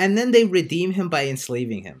 and then they redeem him by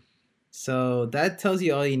enslaving him. So that tells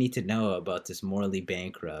you all you need to know about this morally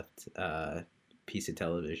bankrupt piece of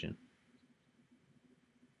television.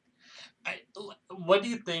 What do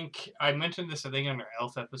you think? I mentioned this, I think, on our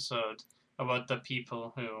Elf episode about the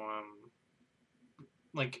people who,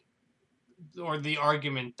 like, or the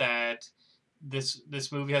argument that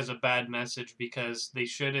this movie has a bad message because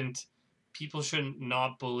people shouldn't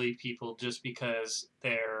not bully people just because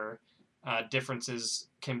their differences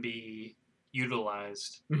can be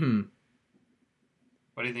utilized. Mm-hmm.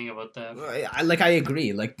 What do you think about that? I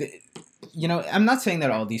agree. Like, I'm not saying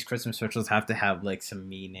that all these Christmas specials have to have like some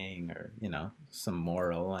meaning or some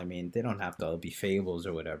moral. I mean, they don't have to all be fables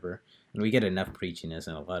or whatever. And we get enough preachiness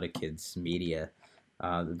in a lot of kids' media.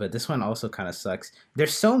 But this one also kind of sucks. They're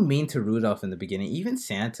so mean to Rudolph in the beginning. Even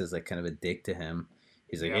Santa's like kind of a dick to him.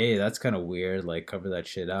 He's like, hey, that's kind of weird. Like, cover that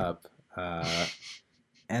shit up.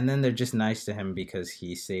 And then they're just nice to him because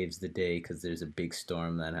he saves the day because there's a big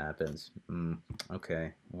storm that happens.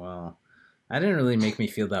 Okay, well, that didn't really make me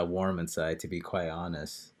feel that warm inside, to be quite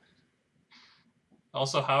honest.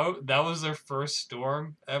 Also, how that was their first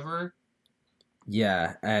storm ever?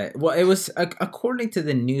 Yeah, well, it was, according to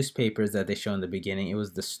the newspapers that they show in the beginning, it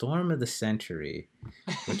was the storm of the century,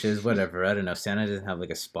 which is whatever. I don't know. Santa doesn't have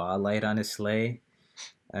like a spotlight on his sleigh.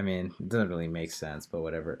 I mean, it doesn't really make sense, but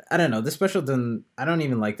whatever. I don't know. This special doesn't. I don't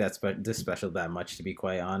even like this special that much, to be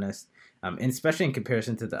quite honest. And especially in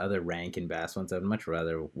comparison to the other Rankin Bass ones, I'd much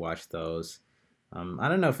rather watch those. I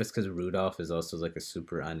don't know if it's because Rudolph is also like a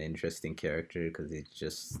super uninteresting character because he's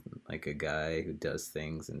just like a guy who does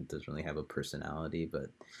things and doesn't really have a personality.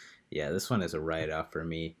 But yeah, this one is a write-off for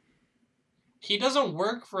me. He doesn't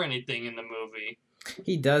work for anything in the movie.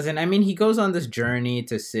 He doesn't. I mean, he goes on this journey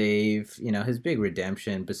to save, his big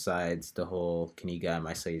redemption besides the whole, can you guide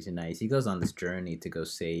my slaves tonight? He goes on this journey to go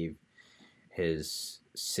save his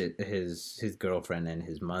girlfriend and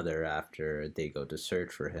his mother after they go to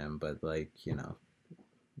search for him. But, like,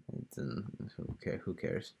 who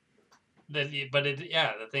cares? The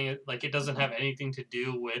thing is, like, it doesn't have anything to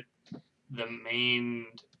do with the main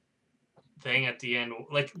thing at the end.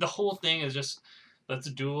 Like, the whole thing is just,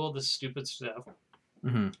 let's do all this stupid stuff.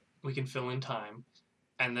 Mm-hmm. We can fill in time,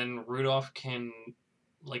 and then Rudolph can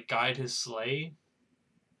like guide his sleigh.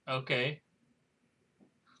 Okay.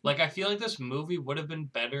 Like, I feel like this movie would have been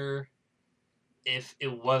better if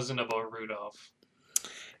it wasn't about Rudolph.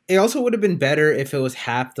 It also would have been better if it was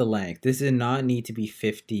half the length. This did not need to be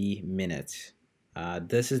 50 minutes.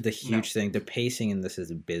 This is the huge thing. The pacing in this is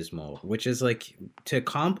abysmal, which is like to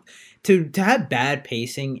have bad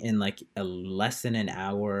pacing in like a less than an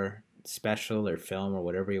hour special or film or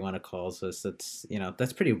whatever you want to call this.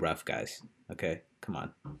 That's pretty rough, guys. Okay, come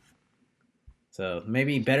on. So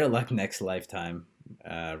maybe better luck next lifetime.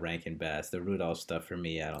 Rankin Bass. The Rudolph stuff for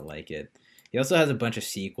me, I don't like it. He also has a bunch of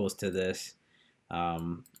sequels to this.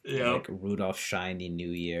 Like Rudolph Shiny New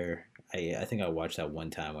Year. I think I watched that one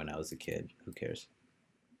time when I was a kid. Who cares?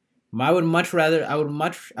 I would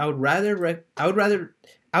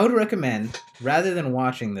recommend, rather than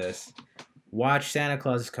watching this, watch Santa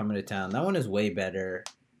Claus is Coming to Town. That one is way better.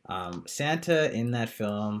 Santa in that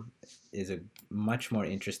film is a much more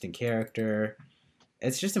interesting character.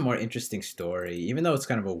 It's just a more interesting story, even though it's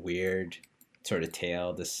kind of a weird sort of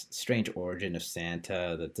tale, this strange origin of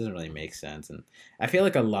Santa that doesn't really make sense. And I feel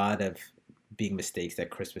like a lot of big mistakes that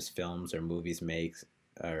Christmas films or movies make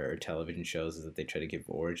or television shows is that they try to give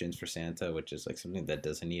origins for Santa, which is like something that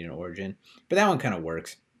doesn't need an origin. But that one kind of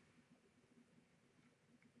works.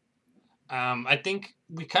 I think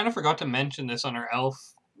we kind of forgot to mention this on our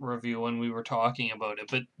Elf review when we were talking about it,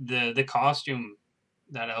 but the costume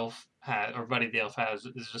that Elf had, or Buddy the Elf has,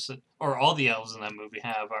 is just, or all the elves in that movie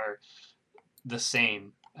have, are the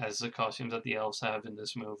same as the costumes that the elves have in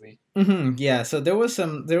this movie. Yeah, so there were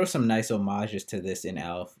some nice homages to this in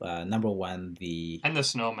Elf. Number one, And the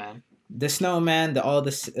snowman. the snowman,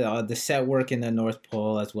 the set work in the North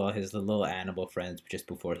Pole, as well as the little animal friends just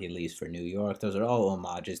before he leaves for New York. Those are all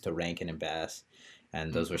homages to Rankin and Bass,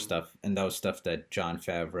 and those were stuff, and that was stuff that Jon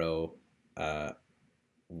Favreau, that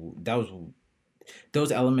was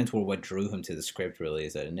those elements were what drew him to the script. Really,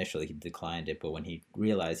 is that initially he declined it, but when he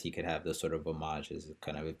realized he could have those sort of homages, it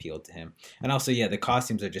kind of appealed to him. And also, yeah, the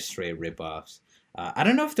costumes are just straight ripoffs. I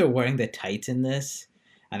don't know if they're wearing the tights in this.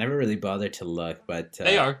 I never really bothered to look, but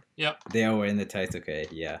they are. Yep. They are wearing the tights. Okay,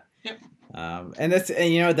 yeah. Yep. And that's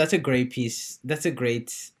a great piece. That's a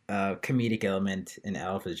great comedic element in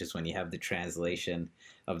Elf. Is just when you have the translation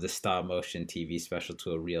of the stop motion TV special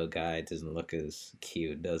to a real guy. It doesn't look as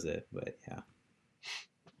cute, does it? But yeah.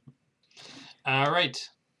 All right,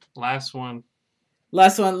 last one.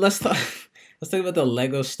 Let's talk. Let's talk about the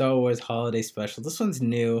Lego Star Wars Holiday Special. This one's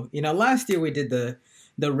new. Last year we did the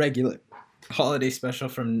regular holiday special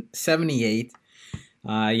from '78.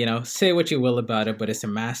 Say what you will about it, but it's a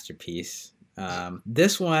masterpiece.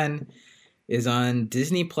 This one is on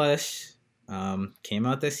Disney Plus. Came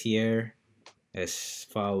out this year. As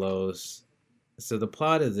follows. So the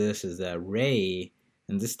plot of this is that Rey,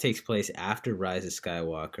 and this takes place after Rise of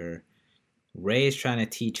Skywalker. Rey is trying to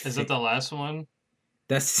teach. Is it the last one?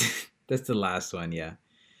 That's the last one, yeah.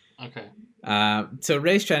 Okay. So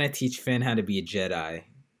Rey's trying to teach Finn how to be a Jedi,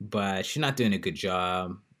 but she's not doing a good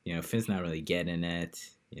job. Finn's not really getting it.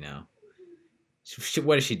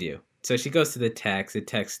 What does she do? So she goes to the texts. The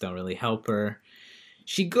texts don't really help her.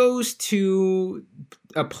 She goes to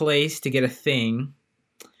a place to get a thing,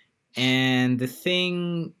 and the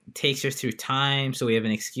thing takes her through time, so we have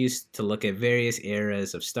an excuse to look at various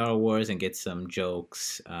eras of Star Wars and get some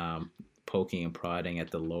jokes, poking and prodding at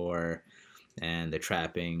the lore and the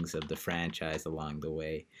trappings of the franchise along the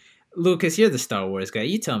way. Lucas, you're the Star Wars guy.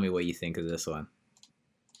 You tell me what you think of this one.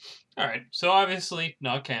 All right. So obviously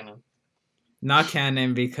not canon. Not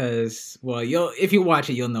canon because, well, if you watch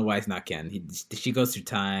it, you'll know why it's not canon. She goes through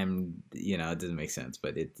time. It doesn't make sense,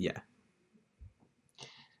 but yeah.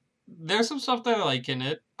 There's some stuff that I like in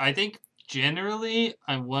it. I think generally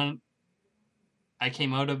I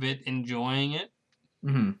came out of it enjoying it.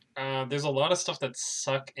 Mm-hmm. There's a lot of stuff that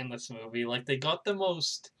suck in this movie. Like, they got the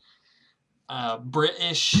most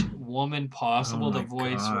British woman possible to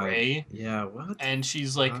voice Rey. Yeah, what? And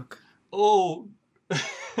she's like, oh,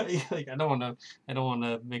 like I don't want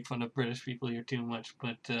to make fun of British people here too much,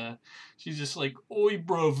 but she's just like, oi,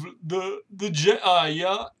 bruv, the Jedi,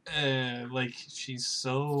 yeah. Like,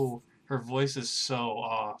 her voice is so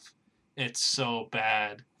off. It's so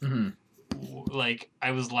bad. Mm-hmm. Like,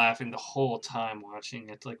 I was laughing the whole time watching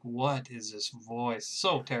it. Like, what is this voice?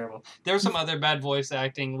 So terrible. There's some other bad voice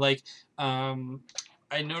acting. Like, I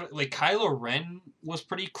know, like, Kylo Ren was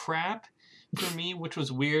pretty crap for me, which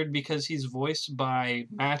was weird because he's voiced by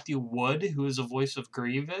Matthew Wood, who is the voice of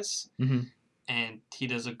Grievous. Mm-hmm. And he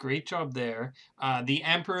does a great job there. The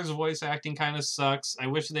Emperor's voice acting kind of sucks. I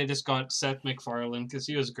wish they just got Seth MacFarlane, because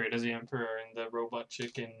he was great as the Emperor in the Robot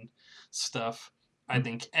Chicken stuff, I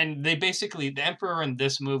think. And the Emperor in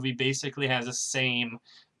this movie basically has the same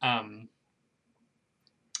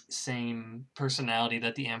personality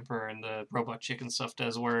that the Emperor in the Robot Chicken stuff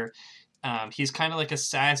does, where he's kind of like a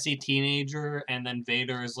sassy teenager, and then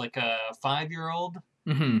Vader is like a 5-year-old.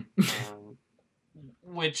 Mm-hmm.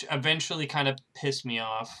 Which eventually kind of pissed me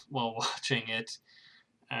off while watching it.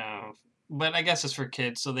 But I guess it's for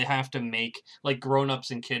kids, so they have to make, like,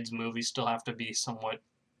 grown-ups and kids movies still have to be somewhat,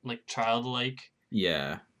 like, childlike.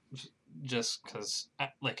 Yeah. Just because,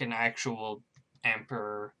 like, an actual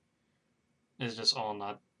Emperor is just all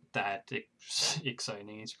not that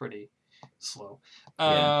exciting. He's pretty slow.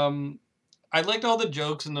 Yeah. I liked all the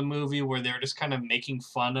jokes in the movie where they're just kind of making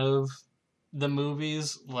fun of the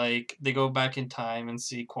movies. Like, they go back in time and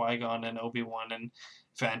see Qui-Gon and Obi-Wan and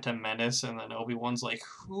Phantom Menace, and then Obi-Wan's like,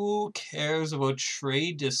 who cares about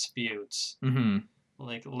trade disputes? Mm-hmm.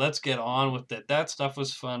 Like, let's get on with it. That stuff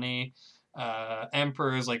was funny.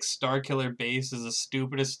 Emperor's like, Starkiller Base is the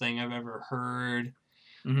stupidest thing I've ever heard.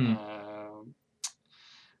 Mm-hmm.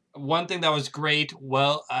 One thing that was great,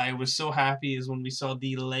 I was so happy, is when we saw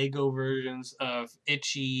the Lego versions of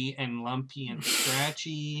Itchy and Lumpy and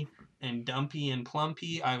Scratchy. and Dumpy and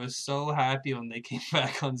Plumpy. I was so happy when they came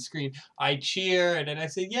back on screen. I cheered and I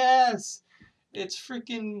said, yes, it's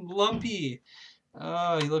freaking Lumpy.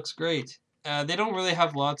 Oh, he looks great. They don't really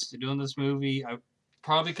have lots to do in this movie.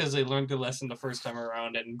 Probably because they learned the lesson the first time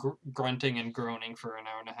around, and grunting and groaning for an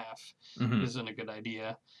hour and a half Mm-hmm. isn't a good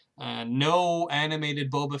idea. No animated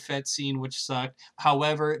Boba Fett scene, which sucked.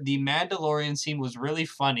 However, the Mandalorian scene was really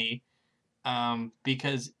funny,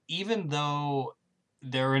 because even though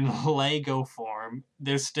they're in Lego form,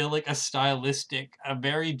 there's still like a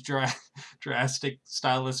very drastic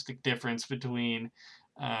stylistic difference between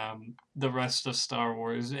the rest of Star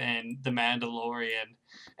Wars and The Mandalorian,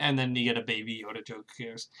 and then you get a Baby Yoda joke. Who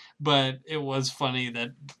cares? But it was funny that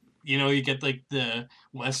you get like the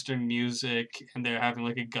Western music, and they're having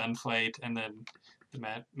like a gunfight, and then the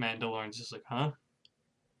Mandalorian's just like, huh?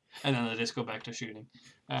 And then they just go back to shooting.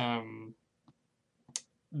 Um,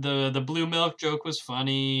 the blue milk joke was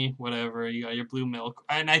funny. Whatever, you got your blue milk,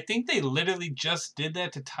 and I think they literally just did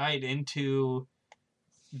that to tie it into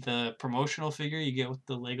the promotional figure you get with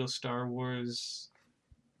the Lego Star Wars.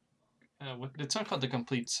 It's not called the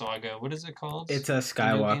Complete Saga. What is it called? It's a The new game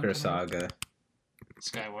Skywalker coming out? saga.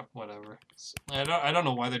 Skywalker, whatever. I don't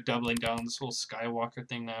know why they're doubling down on this whole Skywalker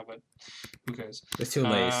thing now, but who cares? It's too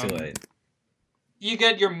late. It's too Um, late. You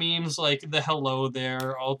get your memes like the hello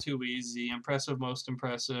there, all too easy, impressive, most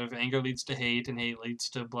impressive, anger leads to hate, and hate leads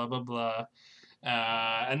to blah blah blah.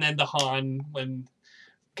 And then the Han, when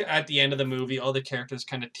at the end of the movie, all the characters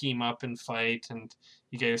kind of team up and fight, and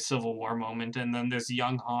you get a Civil War moment. And then there's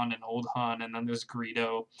young Han and old Han, and then there's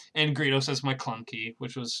Greedo, and Greedo says McClunky,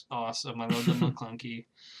 which was awesome. I love the McClunky.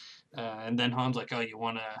 And then Han's like, "Oh, you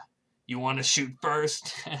wanna shoot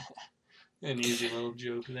first?" An easy little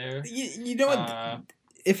joke there. You know what? Uh,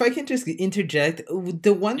 If I can just interject,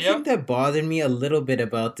 the one thing yep. that bothered me a little bit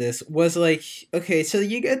about this was like, okay, so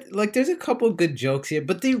you get like, there's a couple good jokes here,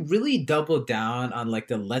 but they really double down on like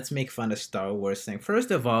the let's make fun of Star Wars thing. First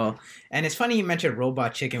of all, and it's funny you mentioned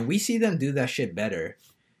Robot Chicken. We see them do that shit better.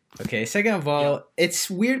 Okay. Second of all, Yep. it's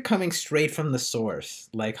weird coming straight from the source.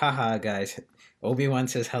 Like, haha, guys, Obi-Wan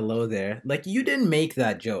says hello there. Like, you didn't make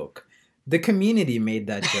that joke. The community made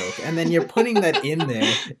that joke, and then you're putting that in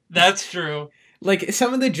there. That's true. Like,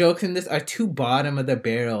 some of the jokes in this are too bottom of the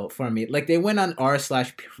barrel for me. Like, they went on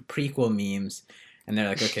r/prequel memes, and they're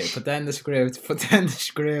like, okay, put that in the script, put that in the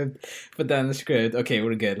script, put that in the script. Okay,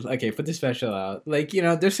 we're good. Okay, put the special out. Like,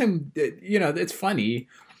 there's some, it's funny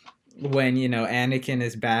when, Anakin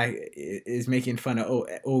is making fun of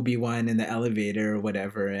Obi-Wan in the elevator or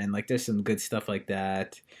whatever, and, like, there's some good stuff like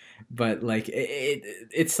that. But, like,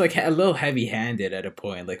 it's, like, a little heavy-handed at a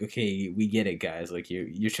point. Like, okay, we get it, guys. Like,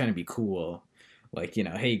 you're trying to be cool. Like,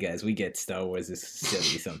 hey guys, we get Star Wars is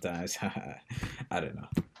silly sometimes. I don't know.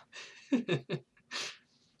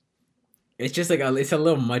 It's just like it's a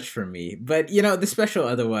little much for me. But the special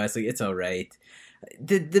otherwise, like, it's all right.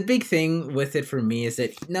 The big thing with it for me is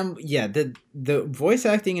that the voice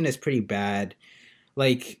acting in it is pretty bad.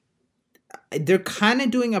 Like, they're kind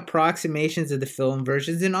of doing approximations of the film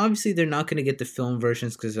versions, and obviously they're not going to get the film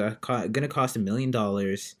versions because they're going to cost $1 million.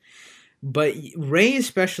 But Rey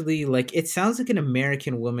especially, like, it sounds like an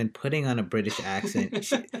American woman putting on a British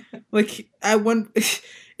accent. Like,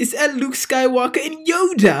 is that Luke Skywalker and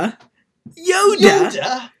Yoda?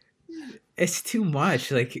 Yoda? It's too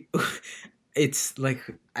much. Like, it's like,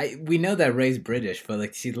 we know that Rey's British, but,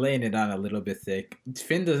 like, she's laying it on a little bit thick.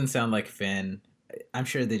 Finn doesn't sound like Finn. I'm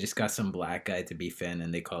sure they just got some black guy to be Finn,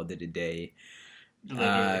 and they called it a day.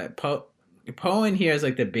 Poe in here is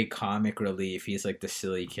like the big comic relief. He's like the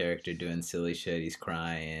silly character doing silly shit. He's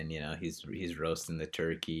crying, he's roasting the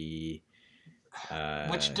turkey.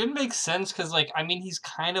 Which didn't make sense because, like, I mean, he's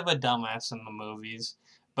kind of a dumbass in the movies.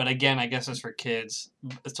 But again, I guess it's for kids.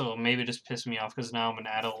 So maybe it just pissed me off because now I'm an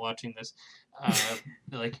adult watching this.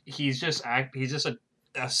 Like, he's just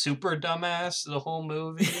a super dumbass the whole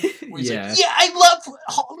movie. Where he's like, yeah, I love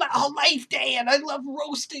whole life day, and I love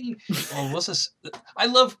roasting. Oh, what's this? I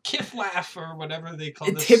love Kif Laugh or whatever they call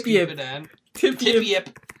this stupid ad. Tip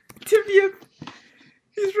Yip.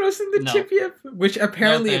 He's roasting the Tip Yip, which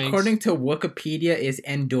apparently, according to Wikipedia, is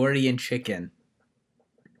Andorian chicken.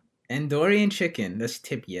 Andorian chicken. That's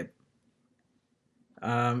Tip Yip.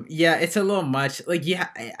 Yeah, it's a little much. Like, yeah,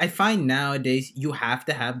 I find nowadays you have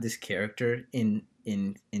to have this character in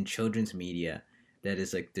children's media that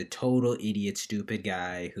is like the total idiot, stupid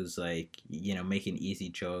guy who's like, making easy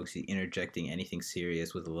jokes, interjecting anything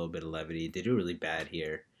serious with a little bit of levity. They do really bad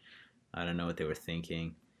here. I don't know what they were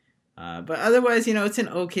thinking. But otherwise, it's an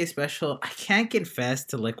okay special. I can't confess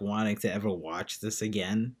to like wanting to ever watch this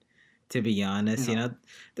again To be honest, No.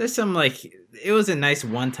 there's some like it was a nice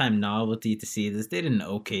one-time novelty to see this. They did an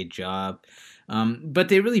okay job, but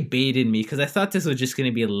they really baited me because I thought this was just going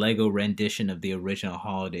to be a Lego rendition of the original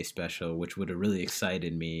holiday special, which would have really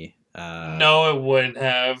excited me. No, it wouldn't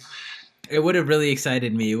have. It would have really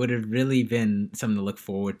excited me. It would have really been something to look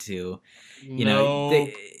forward to. No.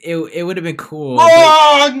 It would have been cool.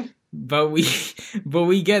 Wrong! But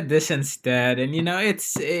we get this instead, and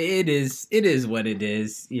it is what it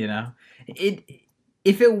is. It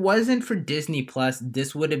if it wasn't for Disney Plus,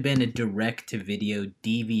 this would have been a direct to video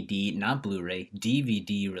DVD, not Blu-ray,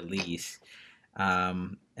 DVD release.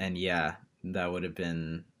 And yeah, that would have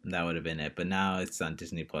been it. But now it's on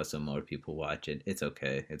Disney Plus, so more people watch it. It's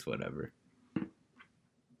okay. It's whatever.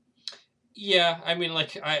 Yeah, I mean,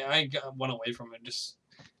 like, went away from it just,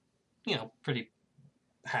 pretty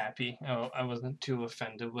happy. I wasn't too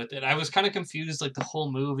offended with it. I was kind of confused, like, the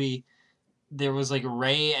whole movie. There was, like,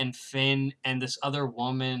 Ray and Finn and this other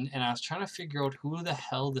woman, and I was trying to figure out who the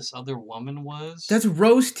hell this other woman was. That's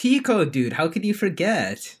Rose Tico, dude. How could you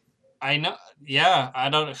forget? I know. Yeah, I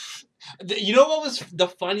don't. You know what was the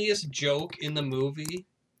funniest joke in the movie?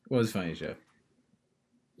 What was the funniest joke?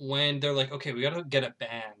 When they're like, okay, we gotta get a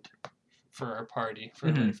band for our party, for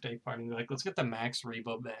our birthday party. They're like, let's get the Max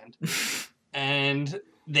Rebo band. And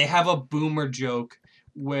they have a boomer joke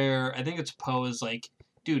where I think it's Poe is like,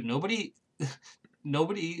 dude, nobody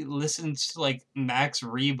listens to like Max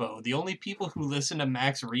Rebo. The only people who listen to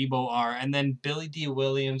Max Rebo are, and then Billy D.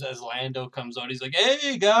 Williams as Lando comes out. He's like,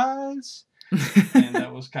 hey guys. And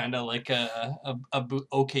that was kind of like a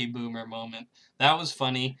okay boomer moment. That was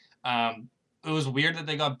funny. It was weird that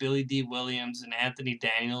they got Billy D. Williams and Anthony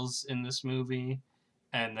Daniels in this movie,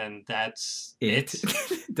 and then that's it.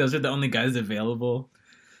 Those are the only guys available.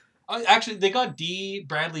 Actually, they got D.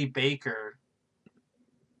 Bradley Baker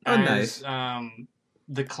as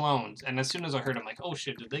the clones, and as soon as I heard, I'm like, oh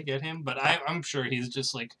shit, did they get him? But I'm sure he's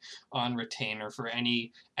just like on retainer for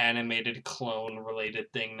any animated clone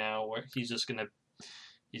related thing now, where he's gonna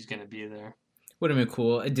be there. Would have been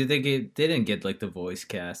cool. They didn't get like the voice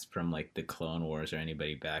cast from like the Clone Wars or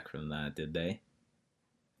anybody back from that, did they?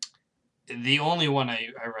 The only one I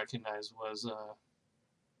recognized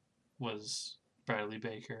was Bradley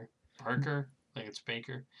Baker. Barker? I think it's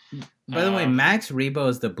Baker. By the way, Max Rebo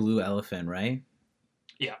is the blue elephant, right?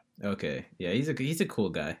 Yeah. Okay. Yeah, he's a cool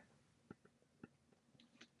guy.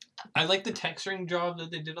 I like the texturing job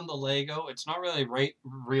that they did on the Lego. It's not really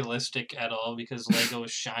realistic at all because Lego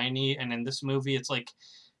is shiny, and in this movie it's like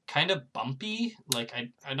kind of bumpy. Like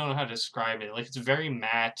I don't know how to describe it. Like it's very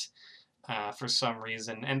matte for some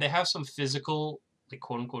reason, and they have some physical, like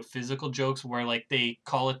quote unquote physical jokes where like they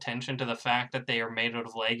call attention to the fact that they are made out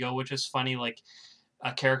of Lego, which is funny. Like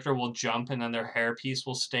a character will jump and then their hairpiece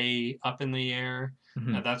will stay up in the air.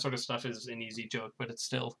 Mm-hmm. That sort of stuff is an easy joke, but it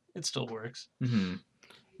still works. Mm-hmm.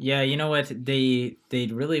 Yeah, you know what? They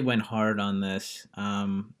really went hard on this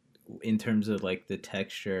in terms of like the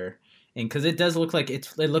texture, and because it does look like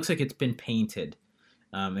it looks like it's been painted,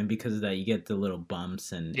 and because of that, you get the little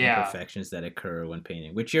bumps and imperfections that occur when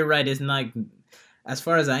painting. Which you're right, is not, as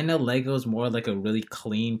far as I know, Lego's more like a really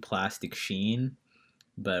clean plastic sheen.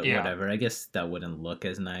 But whatever, I guess that wouldn't look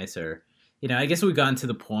as nice, or I guess we've gotten to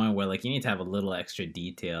the point where like you need to have a little extra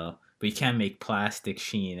detail. But you can't make plastic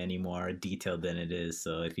sheen any more detailed than it is.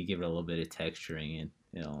 So if you give it a little bit of texturing,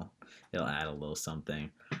 it'll add a little something.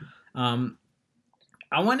 I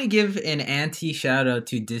want to give an anti shout out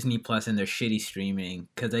to Disney Plus and their shitty streaming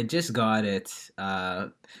because I just got it.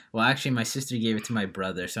 Well, actually, my sister gave it to my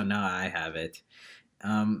brother, so now I have it.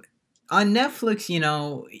 On Netflix,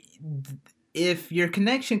 if your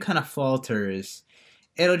connection kind of falters,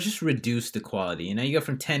 it'll just reduce the quality. You go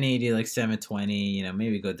from 1080 to like 720,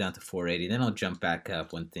 maybe go down to 480. Then I'll jump back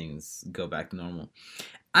up when things go back to normal.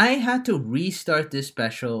 I had to restart this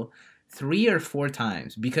special 3 or 4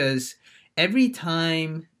 times because every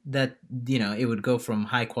time that, it would go from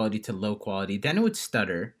high quality to low quality, then it would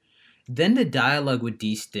stutter. Then the dialogue would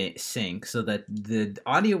desync so that the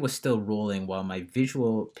audio was still rolling while my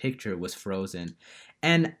visual picture was frozen.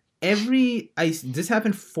 And this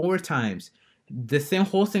happened 4 times. The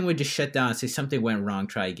whole thing would just shut down and say something went wrong,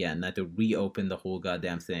 try again. I had to reopen the whole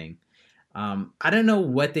goddamn thing. I don't know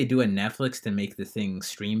what they do at Netflix to make the thing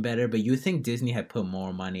stream better, but you think Disney had put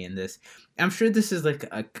more money in this. I'm sure this is like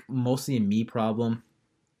mostly a me problem,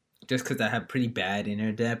 just because I have pretty bad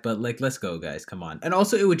internet, but like, let's go, guys, come on. And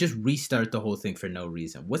also, it would just restart the whole thing for no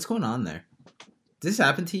reason. What's going on there? Did this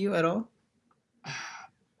happen to you at all?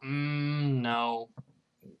 No.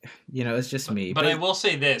 It's just me. But I will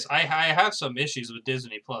say this. I have some issues with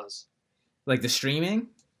Disney Plus. Like the streaming?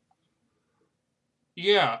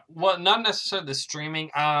 Yeah, well, not necessarily the streaming.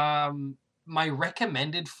 My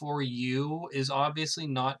recommended for you is obviously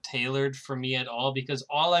not tailored for me at all because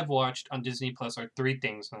all I've watched on Disney Plus are three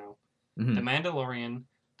things now: The Hmm. Mandalorian,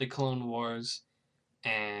 The Clone Wars,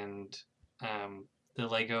 and the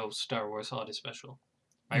Lego Star Wars Holiday Special.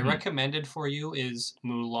 My Hmm. recommended for you is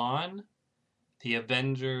Mulan, The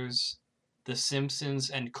Avengers, The Simpsons,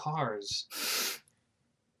 and Cars.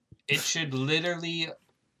 It should literally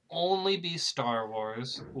only be Star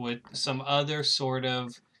Wars with some other sort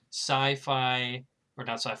of sci-fi or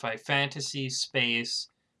not sci-fi, fantasy, space,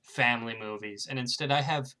 family movies. And instead I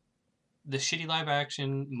have the shitty live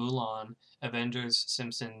action Mulan, Avengers,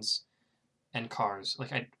 Simpsons, and Cars.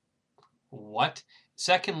 Like I what?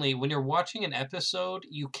 Secondly, when you're watching an episode,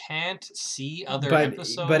 you can't see other But it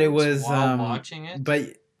episodes was while watching it.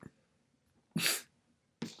 but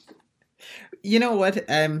you know what?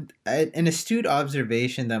 An astute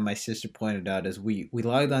observation that my sister pointed out is we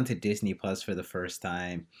logged onto Disney Plus for the first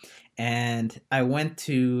time, and I went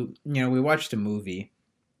to we watched a movie,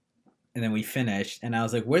 and then we finished, and I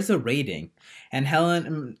was like, "Where's the rating?" And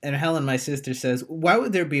Helen, my sister, says, "Why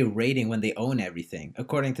would there be a rating when they own everything?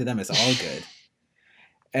 According to them, it's all good."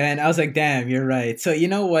 And I was like, "Damn, you're right." So you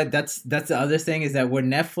know what? That's the other thing is that where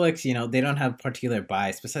Netflix, they don't have particular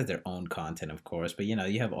bias besides their own content, of course. But you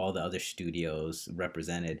have all the other studios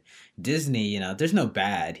represented. Disney, there's no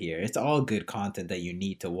bad here. It's all good content that you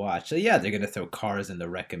need to watch. So yeah, they're gonna throw Cars in the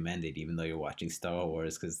recommended, even though you're watching Star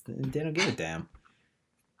Wars, because they don't give a damn.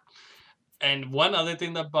 And one other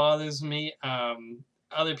thing that bothers me,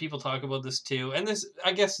 other people talk about this too, and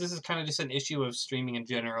I guess this is kind of just an issue of streaming in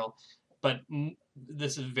general, but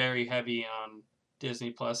this is very heavy on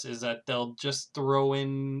Disney Plus, is that they'll just throw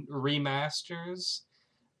in remasters,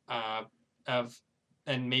 uh, of,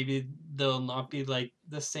 and maybe they'll not be like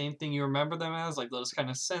the same thing you remember them as, like they'll just kind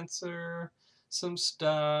of censor some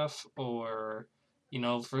stuff, or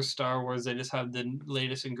for Star Wars they just have the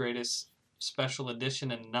latest and greatest special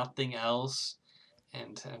edition and nothing else.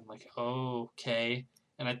 And I'm like, oh, okay.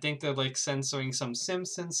 And I think they're like censoring some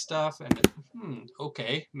Simpsons stuff. And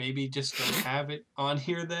okay, maybe just don't have it on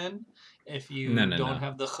here then. If No, you no, don't no.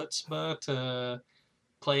 have the chutzpah to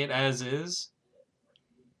play it as is.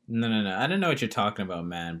 No, no, no. I don't know what you're talking about,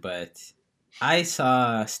 man, but I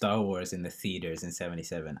saw Star Wars in the theaters in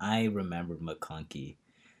 '77. I remember McClunky,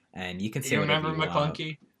 and you can say You whatever remember you want.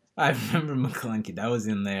 McClunky? I remember McClunky. That was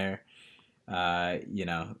in there. I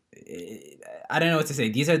don't know what to say.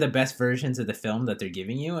 These are the best versions of the film that they're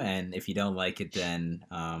giving you, and if you don't like it, then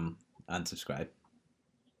unsubscribe.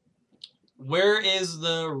 Where is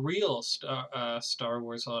the real Star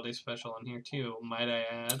Wars Holiday Special on here too? Might I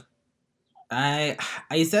add? I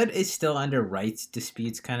I said it's still under rights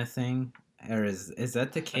disputes kind of thing, or is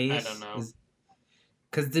that the I don't case? know. Is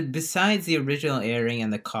because besides the original airing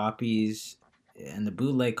and the copies and the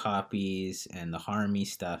bootleg copies and the harmy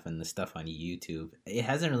stuff and the stuff on YouTube, it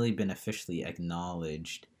hasn't really been officially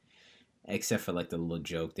acknowledged except for like the little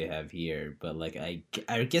joke they have here. But like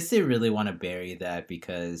I guess they really want to bury that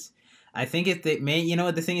because I think if they may,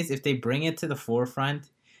 what the thing is, if they bring it to the forefront,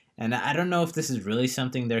 and I don't know if this is really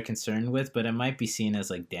something they're concerned with, but it might be seen as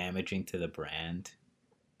like damaging to the brand.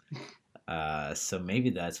 So maybe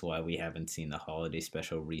that's why we haven't seen the holiday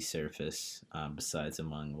special resurface, besides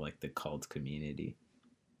among like the cult community.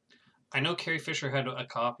 I know Carrie Fisher had a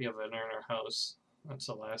copy of it in her house. That's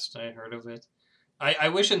the last I heard of it. I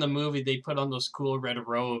wish in the movie they put on those cool red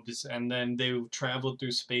robes and then they traveled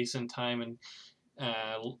through space and time, and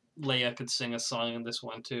Leia could sing a song in this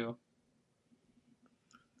one too.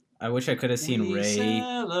 I wish I could have seen We Ray.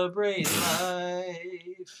 celebrate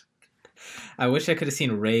life. I wish I could have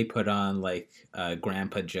seen Ray put on like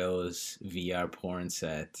Grandpa Joe's VR porn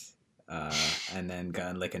set, uh, and then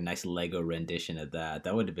gotten like a nice Lego rendition of that.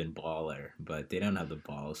 That would have been baller, but they don't have the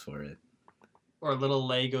balls for it. Or a little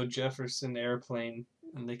Lego Jefferson airplane,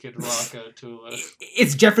 and they could rock out to it.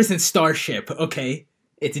 It's Jefferson Starship, okay?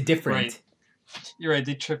 It's Right. different. You're right,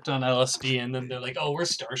 they tripped on LSD and then they're like, oh, we're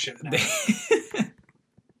Starship now.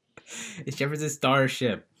 It's Jefferson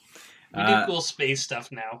Starship. We do cool space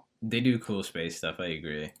stuff now. They do cool space stuff. I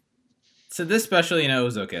agree. So this special, it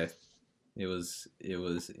was okay. It was, it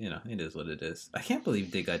is what it is. I can't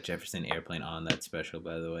believe they got Jefferson Airplane on that special,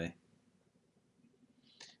 by the way.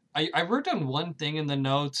 I wrote down one thing in the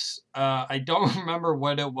notes. I don't remember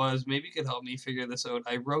what it was. Maybe you could help me figure this out.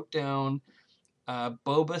 I wrote down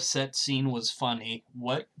Boba Fett scene was funny.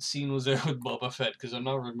 What scene was there with Boba Fett? Because I'm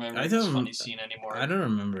not remembering this funny scene anymore. I don't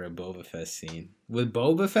remember a Boba Fett scene. With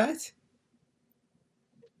Boba Fett?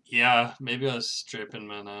 Yeah, maybe I was tripping,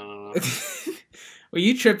 man. I don't know. Were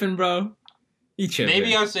you tripping, bro? You tripping.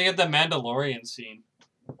 Maybe I was thinking the Mandalorian scene.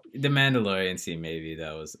 The Mandalorian scene, maybe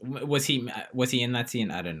that was he in that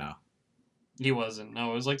scene? I don't know. He wasn't.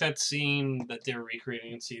 No, it was like that scene that they were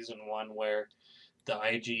recreating in season one where the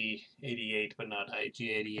IG-88, but not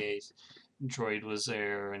IG-88 droid was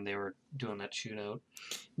there, and they were doing that shootout.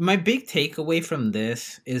 My big takeaway from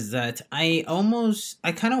this is that I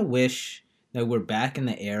kind of wish that we're back in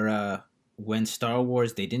the era when Star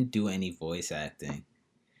Wars they didn't do any voice acting.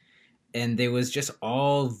 And there was just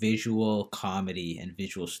all visual comedy and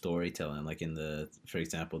visual storytelling, like in for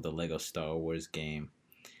example, the Lego Star Wars game.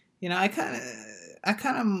 I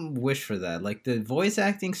kind of wish for that. Like the voice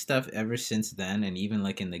acting stuff ever since then, and even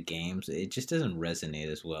like in the games, it just doesn't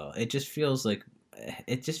resonate as well. It just feels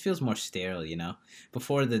more sterile,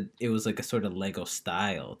 Before it was like a sort of Lego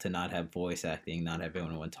style to not have voice acting, not have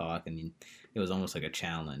anyone talk, and it was almost like a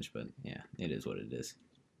challenge. But yeah, it is what it is.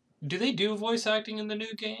 Do they do voice acting in the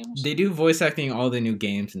new games? They do voice acting in all the new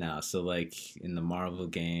games now. So like in the Marvel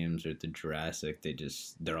games or the Jurassic,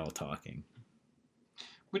 they're all talking.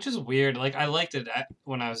 Which is weird. Like, I liked it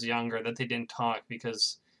when I was younger that they didn't talk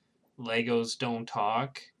because Legos don't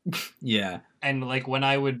talk. Yeah. And, like, when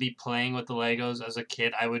I would be playing with the Legos as a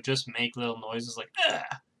kid, I would just make little noises like,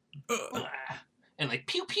 and like,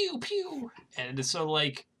 pew, pew, pew. And so,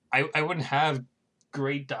 like, I wouldn't have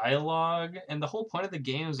great dialogue. And the whole point of the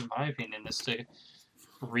games, in my opinion, is to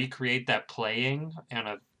recreate that playing on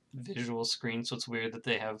a visual screen. So it's weird that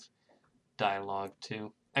they have dialogue,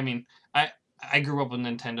 too. I mean, I grew up with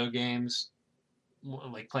Nintendo games,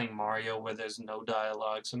 like playing Mario, where there's no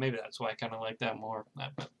dialogue, so maybe that's why I kind of like that more.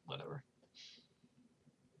 But whatever.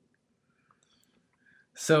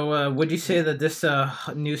 So, would you say that this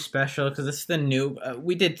new special, because this is the new,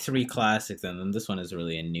 we did 3 classics, and then this one is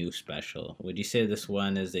really a new special. Would you say this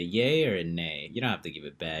one is a yay or a nay? You don't have to give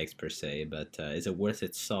it bags per se, but is it worth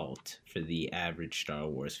its salt for the average Star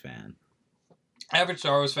Wars fan? Average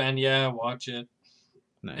Star Wars fan, yeah, watch it.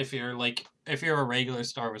 Nice. If you're a regular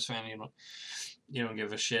Star Wars fan, you don't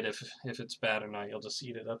give a shit if it's bad or not. You'll just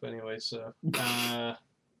eat it up anyway. So,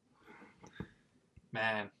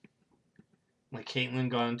 man, like Caitlyn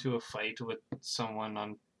got into a fight with someone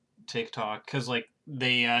on TikTok because like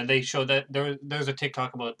they showed that there's a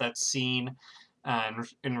TikTok about that scene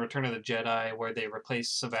in Return of the Jedi where they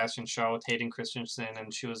replaced Sebastian Shaw with Hayden Christensen,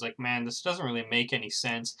 and she was like, "Man, this doesn't really make any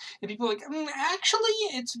sense." And people were like, "Actually,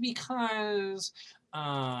 it's because."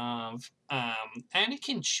 Anakin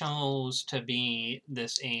chose to be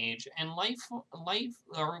this age, and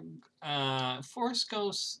Force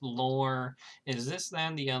Ghost lore is this, that,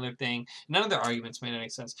 and the other thing. None of their arguments made any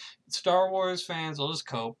sense. Star Wars fans will just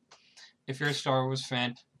cope. If you're a Star Wars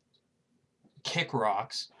fan, kick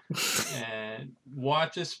rocks and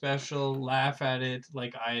watch a special, laugh at it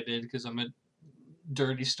like I did because I'm a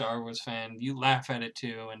dirty Star Wars fan. You laugh at it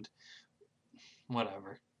too, and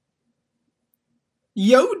whatever.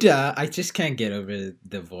 Yoda, I just can't get over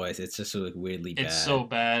the voice. It's just like weirdly bad. It's so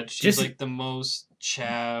bad. She's like the most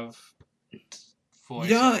chav voice.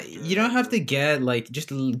 You don't have to get like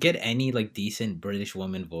just get any like decent British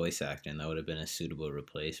woman voice actor, and that would have been a suitable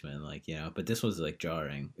replacement. Like but this was like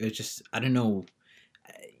jarring. It's just I don't know.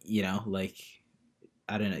 Like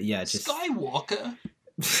I don't know. Yeah, just Skywalker.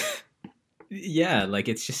 Yeah, like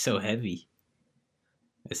it's just so heavy.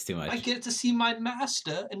 It's too much. I get to see my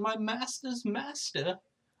master and my master's master.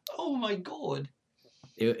 Oh my god.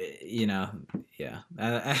 Yeah.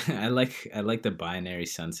 I like the binary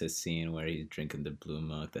sunset scene where he's drinking the blue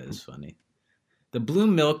milk. That is funny. The blue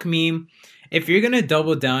milk meme. If you're gonna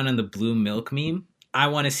double down on the blue milk meme, I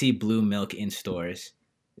want to see blue milk in stores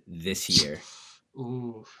this year.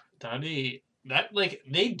 Ooh, that like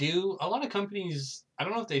they do. A lot of companies. I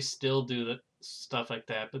don't know if they still do that stuff like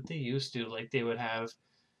that, but they used to. Like they would have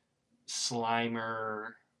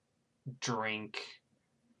Slimer drink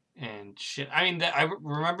and shit. I mean, I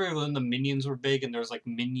remember when the Minions were big, and there was like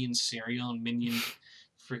Minion cereal and Minion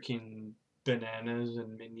freaking bananas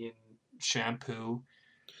and Minion shampoo.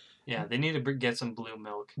 Yeah, they need to get some blue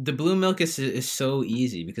milk. The blue milk is so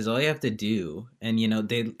easy because all you have to do, and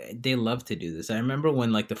they love to do this. I remember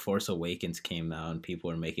when like The Force Awakens came out and people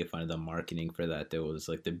were making fun of the marketing for that. There was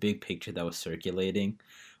like the big picture that was circulating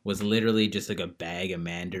was literally just like a bag of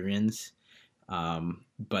mandarins,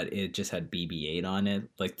 but it just had BB-8 on it.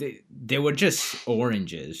 Like they were just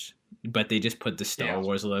oranges, but they just put the Star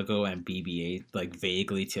Wars logo and BB-8 like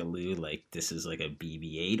vaguely to allude like this is like a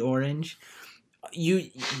BB-8 orange. You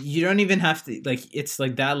don't even have to like it's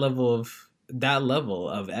like that level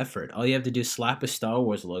of effort. All you have to do is slap a Star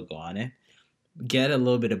Wars logo on it, get a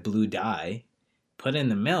little bit of blue dye, put in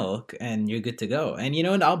the milk, and you're good to go. And you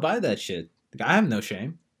know what? I'll buy that shit. I have no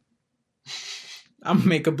shame. I'll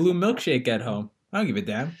make a blue milkshake at home. I don't give a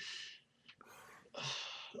damn.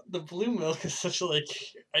 The blue milk is such a like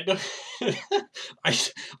I don't I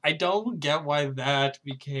I don't get why that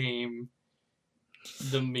became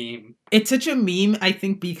the meme. It's such a meme, I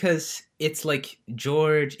think, because it's like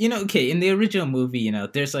George. Okay, in the original movie,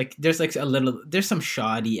 there's some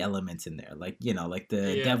shoddy elements in there, like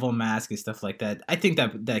the Yeah. devil mask and stuff like that. I think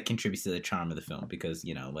that contributes to the charm of the film because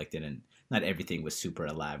didn't not everything was super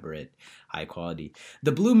elaborate, high quality.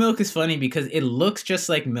 The blue milk is funny because it looks just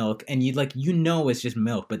like milk, and it's just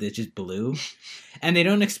milk, but it's just blue, and they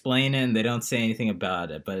don't explain it and they don't say anything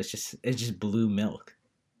about it, but it's just blue milk.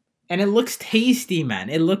 And it looks tasty, man.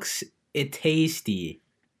 It tasty.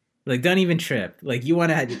 Like, don't even trip. Like, you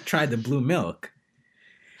want to try the blue milk.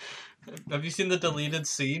 Have you seen the deleted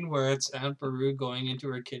scene where it's Aunt Beru going into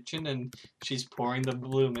her kitchen and she's pouring the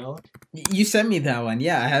blue milk? You sent me that one.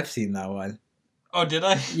 Yeah, I have seen that one. Oh, did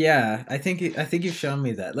I? Yeah, I think you've shown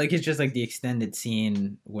me that. Like, it's just like the extended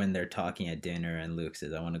scene when they're talking at dinner and Luke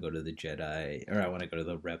says, "I want to go to the Jedi," or "I want to go to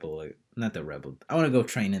the Rebel," not the Rebel. "I want to go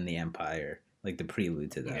train in the Empire." Like the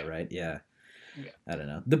prelude to that, Yeah. right? Yeah. Yeah. I don't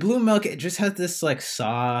know. The blue milk, it just has this like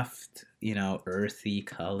soft, earthy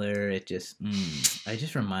color. It just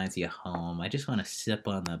reminds you of home. I just want to sip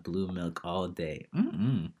on that blue milk all day.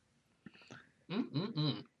 I'm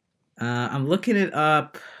looking it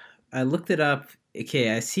up. I looked it up.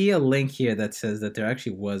 Okay, I see a link here that says that there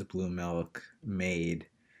actually was blue milk made.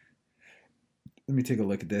 Let me take a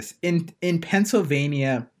look at this. In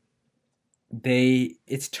Pennsylvania,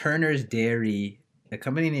 it's Turner's Dairy. A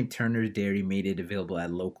company named Turner's Dairy made it available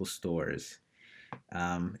at local stores.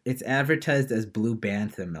 It's advertised as blue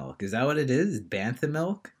bantha milk. Is that what it is? Bantha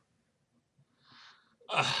milk?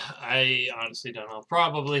 I honestly don't know.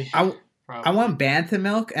 Probably. I want bantha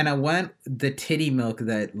milk, and I want the titty milk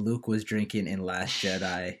that Luke was drinking in Last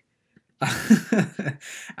Jedi.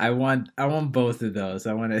 I want both of those.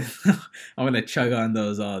 I want to chug on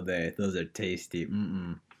those all day. Those are tasty.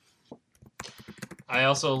 They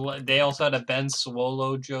also had a Ben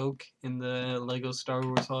Swallow joke in the Lego Star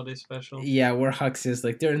Wars Holiday Special. Yeah, where Hux is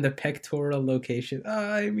like they're in the pectoral location.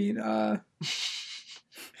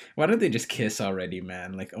 Why don't they just kiss already,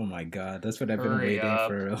 man? Like, oh my god, that's what I've been waiting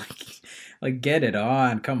for. Like, get it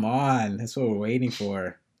on. Come on. That's what we're waiting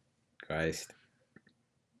for. Christ.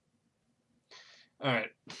 All right.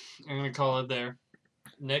 I'm going to call it there.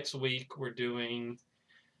 Next week, we're doing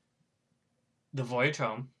The Voyage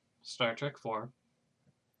Home, Star Trek 4.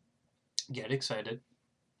 Get excited.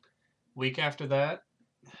 Week after that,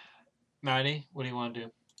 Maddie, what do you want to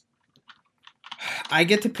do? I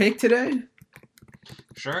get to pick today?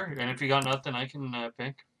 Sure. And if you got nothing, I can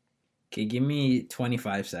pick. Okay, give me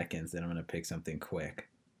 25 seconds, then I'm going to pick something quick.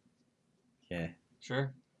 Okay.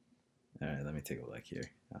 Sure. All right, let me take a look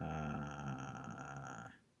here.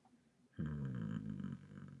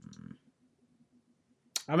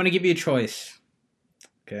 I'm going to give you a choice.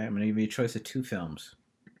 Okay, I'm going to give you a choice of 2 films.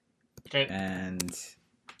 Okay. And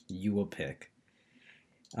you will pick.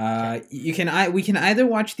 We can either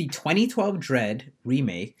watch the 2012 Dredd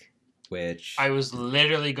remake, which I was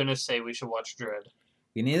literally going to say we should watch Dredd.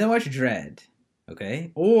 We can either watch Dredd,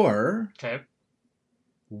 okay? Or okay,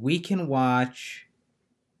 we can watch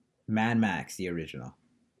Mad Max, the original.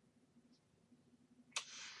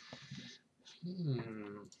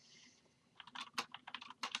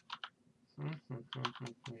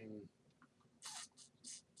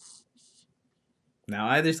 Now,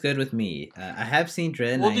 either's good with me. I have seen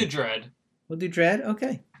Dredd. We'll do Dredd. We'll do Dredd?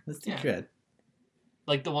 Okay. Let's do Dredd.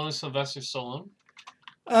 Like the one with Sylvester Stallone?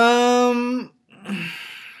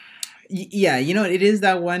 Yeah, it is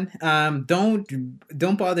that one.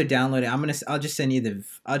 Don't bother downloading. I'll just send you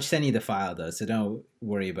the file though, so don't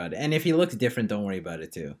worry about it. And if it looks different, don't worry about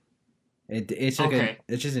it too. It's like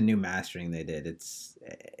it's just a new mastering they did. It's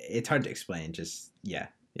hard to explain. Just yeah.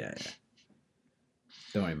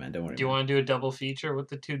 Don't worry, man. Don't worry. Do you want to do a double feature with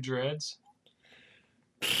the 2 Dredds?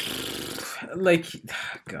 Like,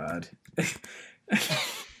 God.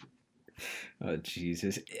 Oh,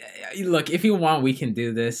 Jesus. Look, if you want, we can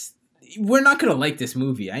do this. We're not going to like this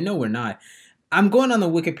movie. I know we're not. I'm going on the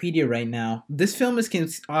Wikipedia right now. This film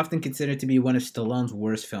is often considered to be one of Stallone's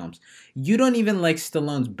worst films. You don't even like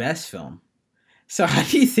Stallone's best film. So how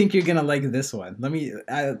do you think you're going to like this one? Let me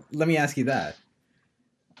ask you that.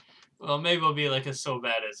 Well, maybe it'll be like a so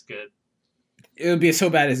bad it's good. It'll be a so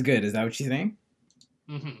bad it's good. Is that what you think?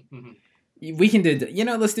 We can do,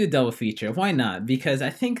 let's do a double feature. Why not? Because I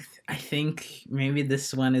think maybe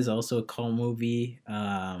this one is also a cult movie.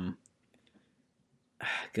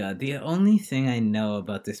 God, the only thing I know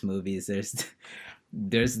about this movie is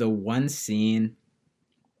there's the one scene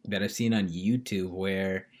that I've seen on YouTube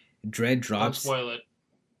where Dredd Don't drops. spoil it.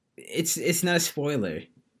 It's not a spoiler.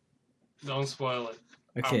 Don't spoil it.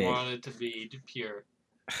 I Okay, want it to be pure.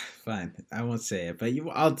 fine. I won't say it, but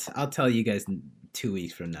I'll tell you guys 2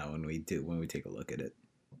 weeks from now when we take a look at it.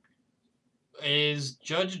 Is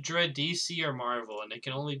Judge Dredd DC or Marvel? And it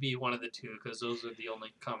can only be one of the two because those are the only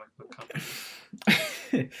comic book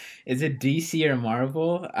companies. Is it DC or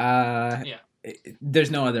Marvel? Yeah.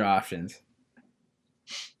 There's no other options.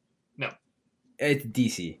 No. It's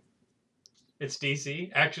DC. It's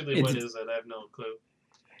DC? Actually, what is it? I have no clue.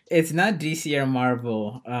 It's not DC or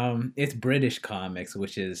Marvel. It's British Comics,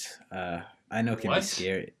 which is I know can be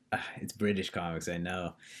scary. It's British Comics, I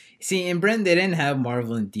know. See, in Britain they didn't have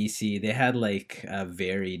Marvel and DC. They had like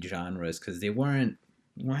varied genres because they weren't.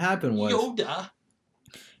 What happened was Yoda,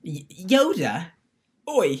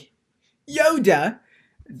 oi, Yoda.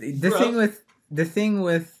 The thing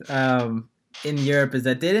with in Europe is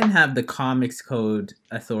that they didn't have the Comics Code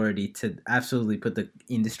authority to absolutely put the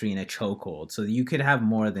industry in a chokehold. So you could have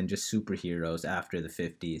more than just superheroes after the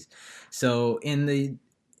 50s. So in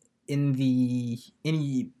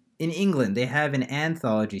England, they have an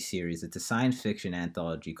anthology series. It's a science fiction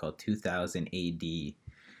anthology called 2000 AD.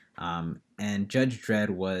 And Judge Dredd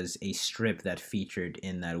was a strip that featured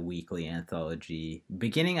in that weekly anthology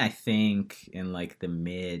beginning, I think, in like the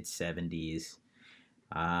mid 70s.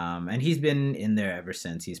 And he's been in there ever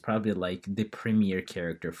since. He's probably like the premier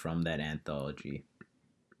character from that anthology.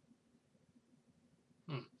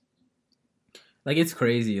 Like, it's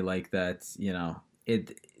crazy like that, you know.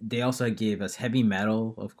 They also gave us Heavy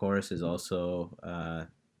Metal, of course, is also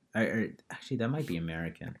actually that might be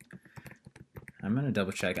American. I'm gonna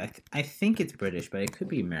double check. I think it's British, but it could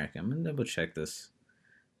be American. I'm gonna double check this.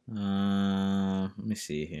 Let me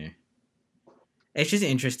see here. It's just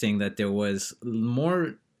interesting that there was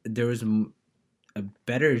a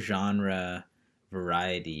better genre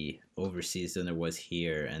variety overseas than there was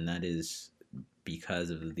here, and that is because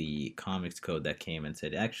of the Comics Code that came and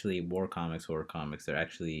said, actually, horror comics, they're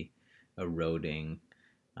actually eroding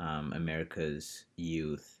America's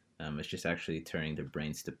youth. It's just actually turning their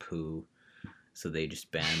brains to poo. So they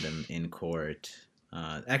just banned them in court.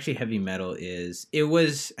 Actually, Heavy Metal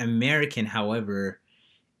was American, however,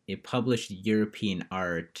 it published European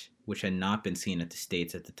art, which had not been seen at the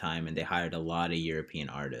States at the time, and they hired a lot of European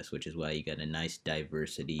artists, which is why you got a nice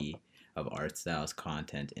diversity of art styles,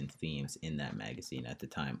 content, and themes in that magazine at the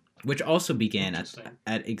time, which also began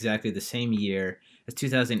at exactly the same year as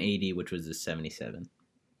 2000 AD, which was the 77.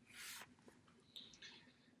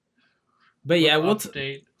 But yeah, we'll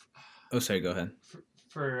update. Oh, sorry, go ahead.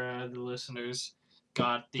 For the listeners,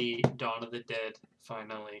 got the Dawn of the Dead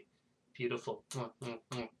finally. Beautiful.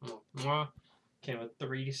 Came with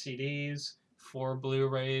 3 CDs, 4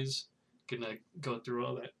 Blu-rays. Gonna go through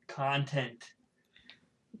all that content.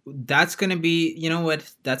 That's gonna be, you know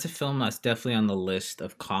what? That's a film that's definitely on the list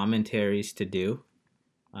of commentaries to do.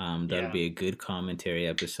 That'll be a good commentary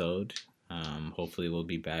episode. Hopefully we'll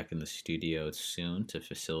be back in the studio soon to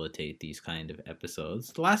facilitate these kind of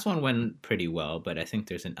episodes. The last one went pretty well, but I think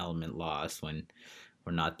there's an element lost when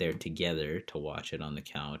we're not there together to watch it on the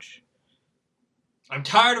couch. I'm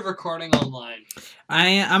tired of recording online.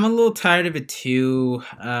 I'm a little tired of it too.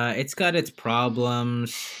 It's got its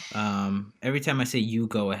problems. Every time I say you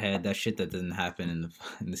go ahead, that shit that doesn't happen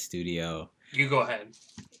in the studio. You go ahead.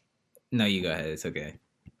 No, you go ahead. It's okay.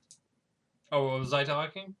 Oh, was I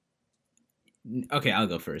talking? Okay, I'll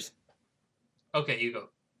go first. Okay, you go.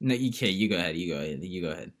 No, you can't. You go ahead. You go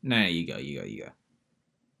ahead. No, you go.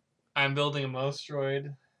 I'm building a mouse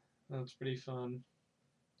droid. That's pretty fun.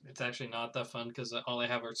 It's actually not that fun because all I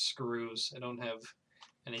have are screws. I don't have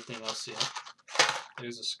anything else yet.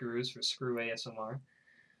 There's the screws for Screw ASMR.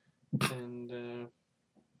 And,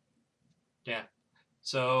 yeah.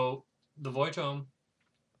 So, The Voyage Home,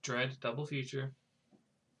 Dredd, double feature.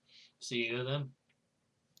 See you then.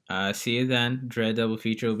 See you then. Dredd double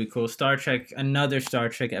feature will be cool. Another Star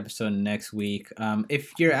Trek episode next week.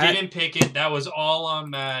 If you're didn't pick it, that was all on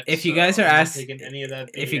Matt. If you guys are asking,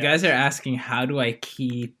 if you guys are asking, how do I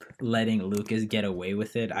keep letting Lucas get away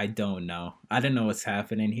with it? I don't know. I don't know what's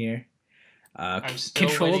happening here. I'm still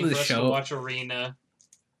waiting for us to watch Arena.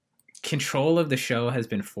 Control of the show has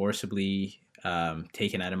been forcibly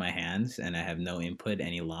taken out of my hands, and I have no input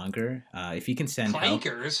any longer. If you can send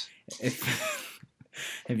Clankers. help.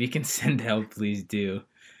 If you can send help, please do.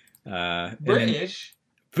 British.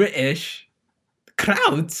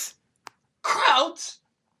 Krauts.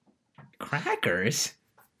 Crackers.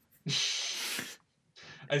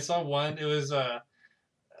 I saw one. It was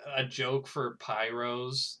a joke for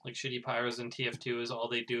pyros, like shitty pyros in TF2, is all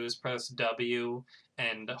they do is press W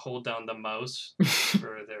and hold down the mouse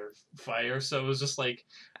for their fire. So it was just like,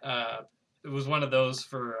 it was one of those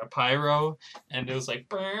for a pyro, and it was like,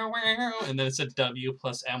 and then it said W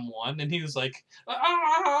plus M1, and he was like,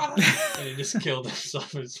 ah! And he just killed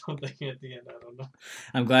himself or something at the end. I don't know.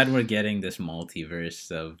 I'm glad we're getting this multiverse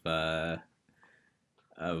of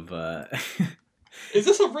Is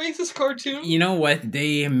this a racist cartoon? You know what?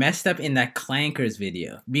 They messed up in that Clankers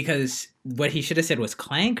video because what he should have said was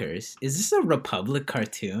Clankers. Is this a Republic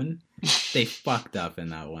cartoon? They fucked up in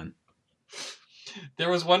that one. There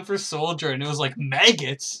was one for Soldier, and it was like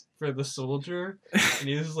maggots for the Soldier, and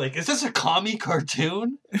he was like, "Is this a commie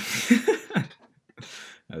cartoon?"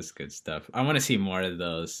 That's good stuff. I want to see more of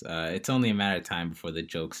those. It's only a matter of time before the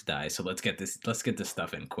jokes die, so let's get this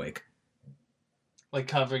stuff in quick. Like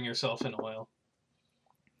covering yourself in oil.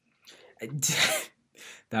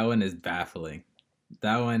 That one is baffling.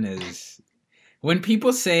 That one is... When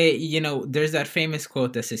people say, there's that famous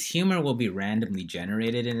quote that says humor will be randomly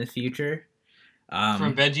generated in the future.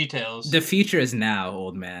 From VeggieTales. The future is now,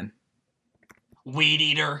 old man. Weed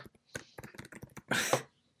eater.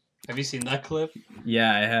 Have you seen that clip?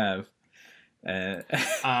 Yeah, I have.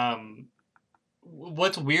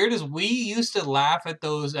 What's weird is we used to laugh at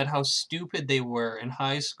those, at how stupid they were in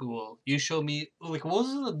high school. You showed me, like, what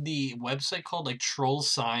was the website called? Like Troll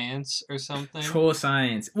Science or something? Troll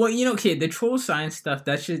Science. Well, okay, the Troll Science stuff,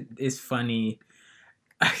 that shit is funny.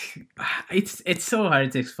 It's so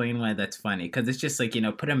hard to explain why that's funny, because it's just like,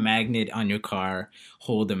 put a magnet on your car,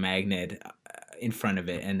 hold a magnet in front of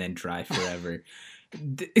it, and then drive forever.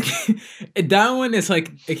 That one is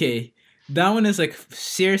like, okay, that one is like,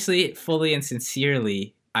 seriously, fully and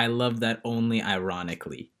sincerely, I love that only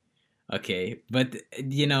ironically. Okay, but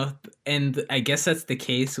and I guess that's the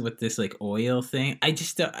case with this like oil thing.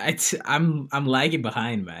 I'm lagging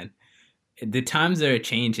behind, man. The times are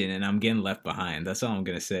changing, and I'm getting left behind. That's all I'm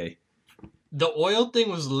gonna say. The oil thing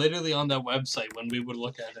was literally on that website when we would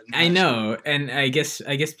look at it. I know, and I guess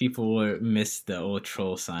people will miss the old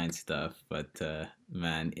Troll Science stuff, but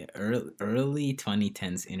man, early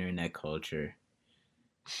 2010s internet culture.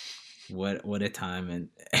 What a time, and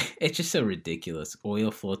it's just so ridiculous.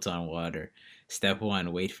 Oil floats on water. Step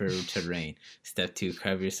 1, wait for it to rain. Step 2,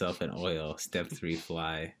 cover yourself in oil. Step 3,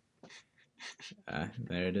 fly.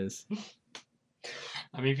 There it is.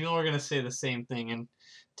 I mean, people are gonna say the same thing in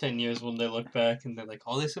 10 years when they look back and they're like,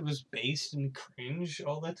 all this was based in cringe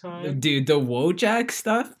all the time. Dude, the Wojak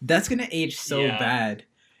stuff, that's gonna age so bad.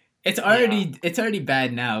 It's already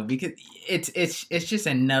bad now, because it's just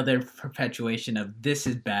another perpetuation of this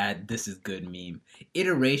is bad, this is good meme.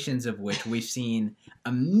 Iterations of which we've seen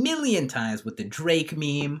a million times with the Drake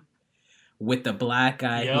meme, with the black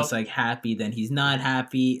guy who's like happy, then he's not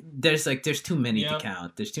happy. There's too many to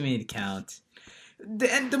count. There's too many to count.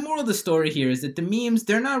 And the moral of the story here is that the memes,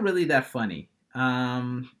 they're not really that funny.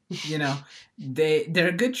 They're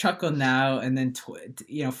a good chuckle now, and then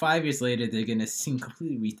 5 years later they're gonna seem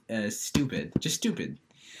completely stupid, just stupid.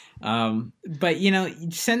 But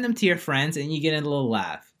you send them to your friends and you get a little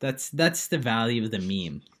laugh. That's the value of the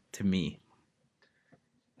meme to me.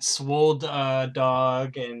 Swole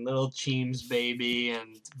dog and Little Cheems baby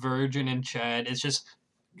and Virgin and Chad. It's just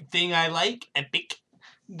thing I like, epic.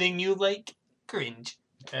 Thing you like, cringe.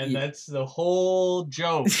 And that's the whole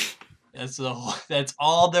joke. That's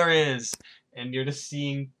all there is. And you're just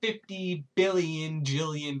seeing 50 billion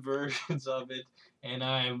jillion versions of it, and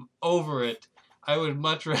I'm over it. I would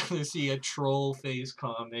much rather see a troll face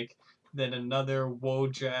comic than another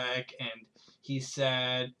Wojak and he's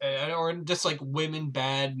sad, or just like women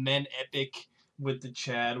bad, men epic with the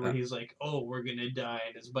Chad, where he's like, oh, we're gonna die,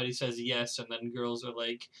 and his buddy says yes, and then girls are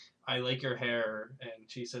like, I like your hair, and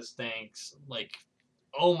she says thanks. Like,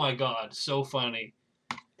 oh my god, so funny.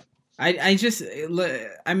 I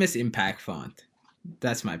miss Impact Font.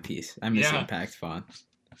 That's my piece. I miss Impact Font.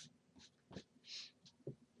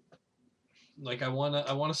 Like, I want a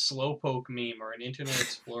Slowpoke meme or an Internet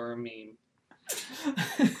Explorer meme.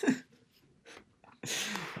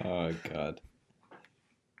 Oh god.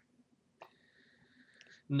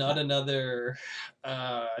 Not another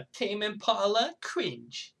Tame Impala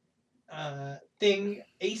cringe thing.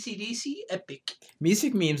 AC/DC epic.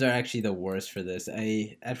 Music memes are actually the worst for this.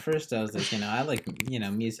 At first I was like, I like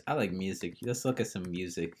music. I like music. Let's look at some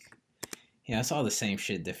music. It's all the same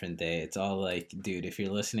shit, different day. It's all like, dude, if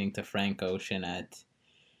you're listening to Frank Ocean at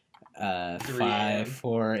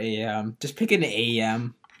 4 a.m., just pick an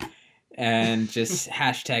AM and just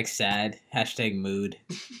hashtag sad, hashtag mood,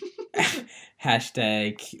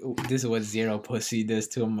 hashtag this is what zero pussy does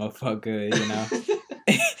to a motherfucker,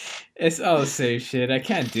 It's all the same shit. I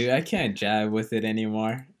can't jive with it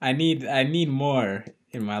anymore. I need more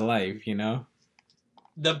in my life, you know?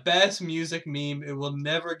 The best music meme, it will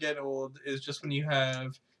never get old, is just when you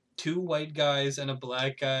have two white guys and a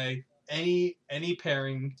black guy, any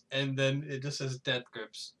pairing, and then it just says Death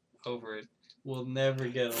Grips over it. Will never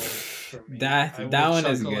get old for me. I That will one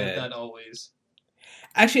is chuckle at good. that always.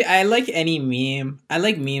 Actually, I like any meme. I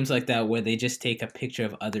like memes like that where they just take a picture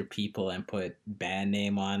of other people and put band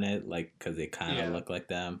name on it, like because they kind of Yeah. look like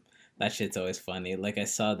them. That shit's always funny. Like I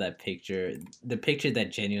saw that picture, the picture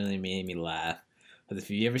that genuinely made me laugh. Was if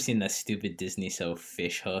you ever seen that stupid Disney show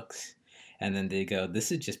Fish Hooks, and then they go,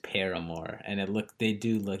 "This is just Paramore," and they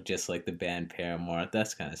do look just like the band Paramore.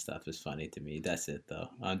 That kind of stuff is funny to me. That's it though.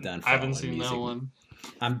 I'm done I haven't following seen that music. one.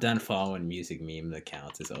 I'm done following music meme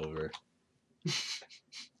accounts. It's over.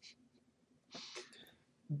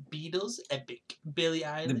 Beatles epic. Billie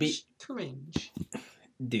Eilish cringe.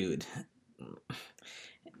 Dude.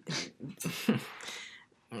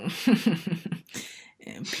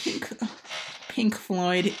 Pink, Pink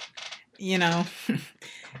Floyd, you know,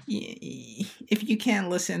 if you can't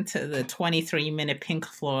listen to the 23-minute Pink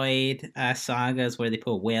Floyd sagas where they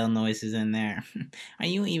put whale noises in there, are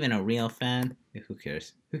you even a real fan? Who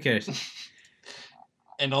cares? Who cares?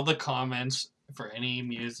 And all the comments for any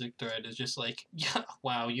music thread is just like, yeah,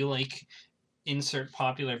 wow, you like insert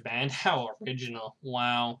popular band? How original.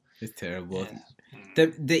 Wow. It's terrible. Yeah.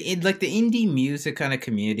 The indie music kind of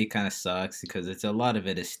community kind of sucks because it's a lot of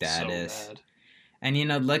it is status. So bad. And you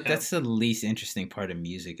know, like that's the least interesting part of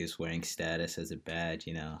music is wearing status as a badge.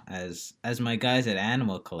 You know, as my guys at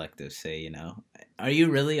Animal Collective say, you know, are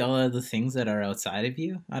you really all of the things that are outside of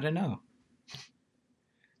you? I don't know.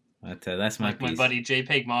 But that's my piece. My buddy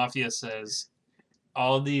JPEG Mafia says,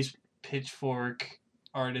 all these Pitchfork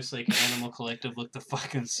artists like Animal Collective look the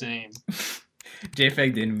fucking same.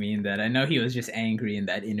 JPEG didn't mean that. I know he was just angry in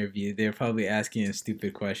that interview. They're probably asking him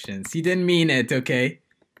stupid questions. He didn't mean it. Okay.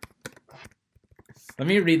 Let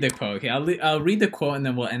me read the quote. Okay, I'll read the quote and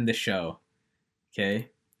then we'll end the show. Okay.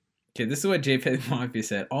 Okay, this is what JPEG Mafia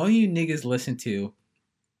said. All you niggas listen to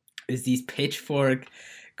is these Pitchfork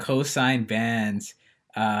co-signed bands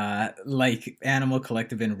like Animal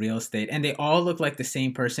Collective and Real Estate, and they all look like the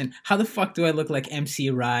same person. How the fuck do I look like MC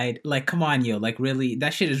Ride? Like, come on, yo. Like, really?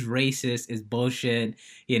 That shit is racist. It's bullshit.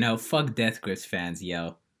 You know, fuck Death Grips fans,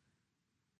 yo.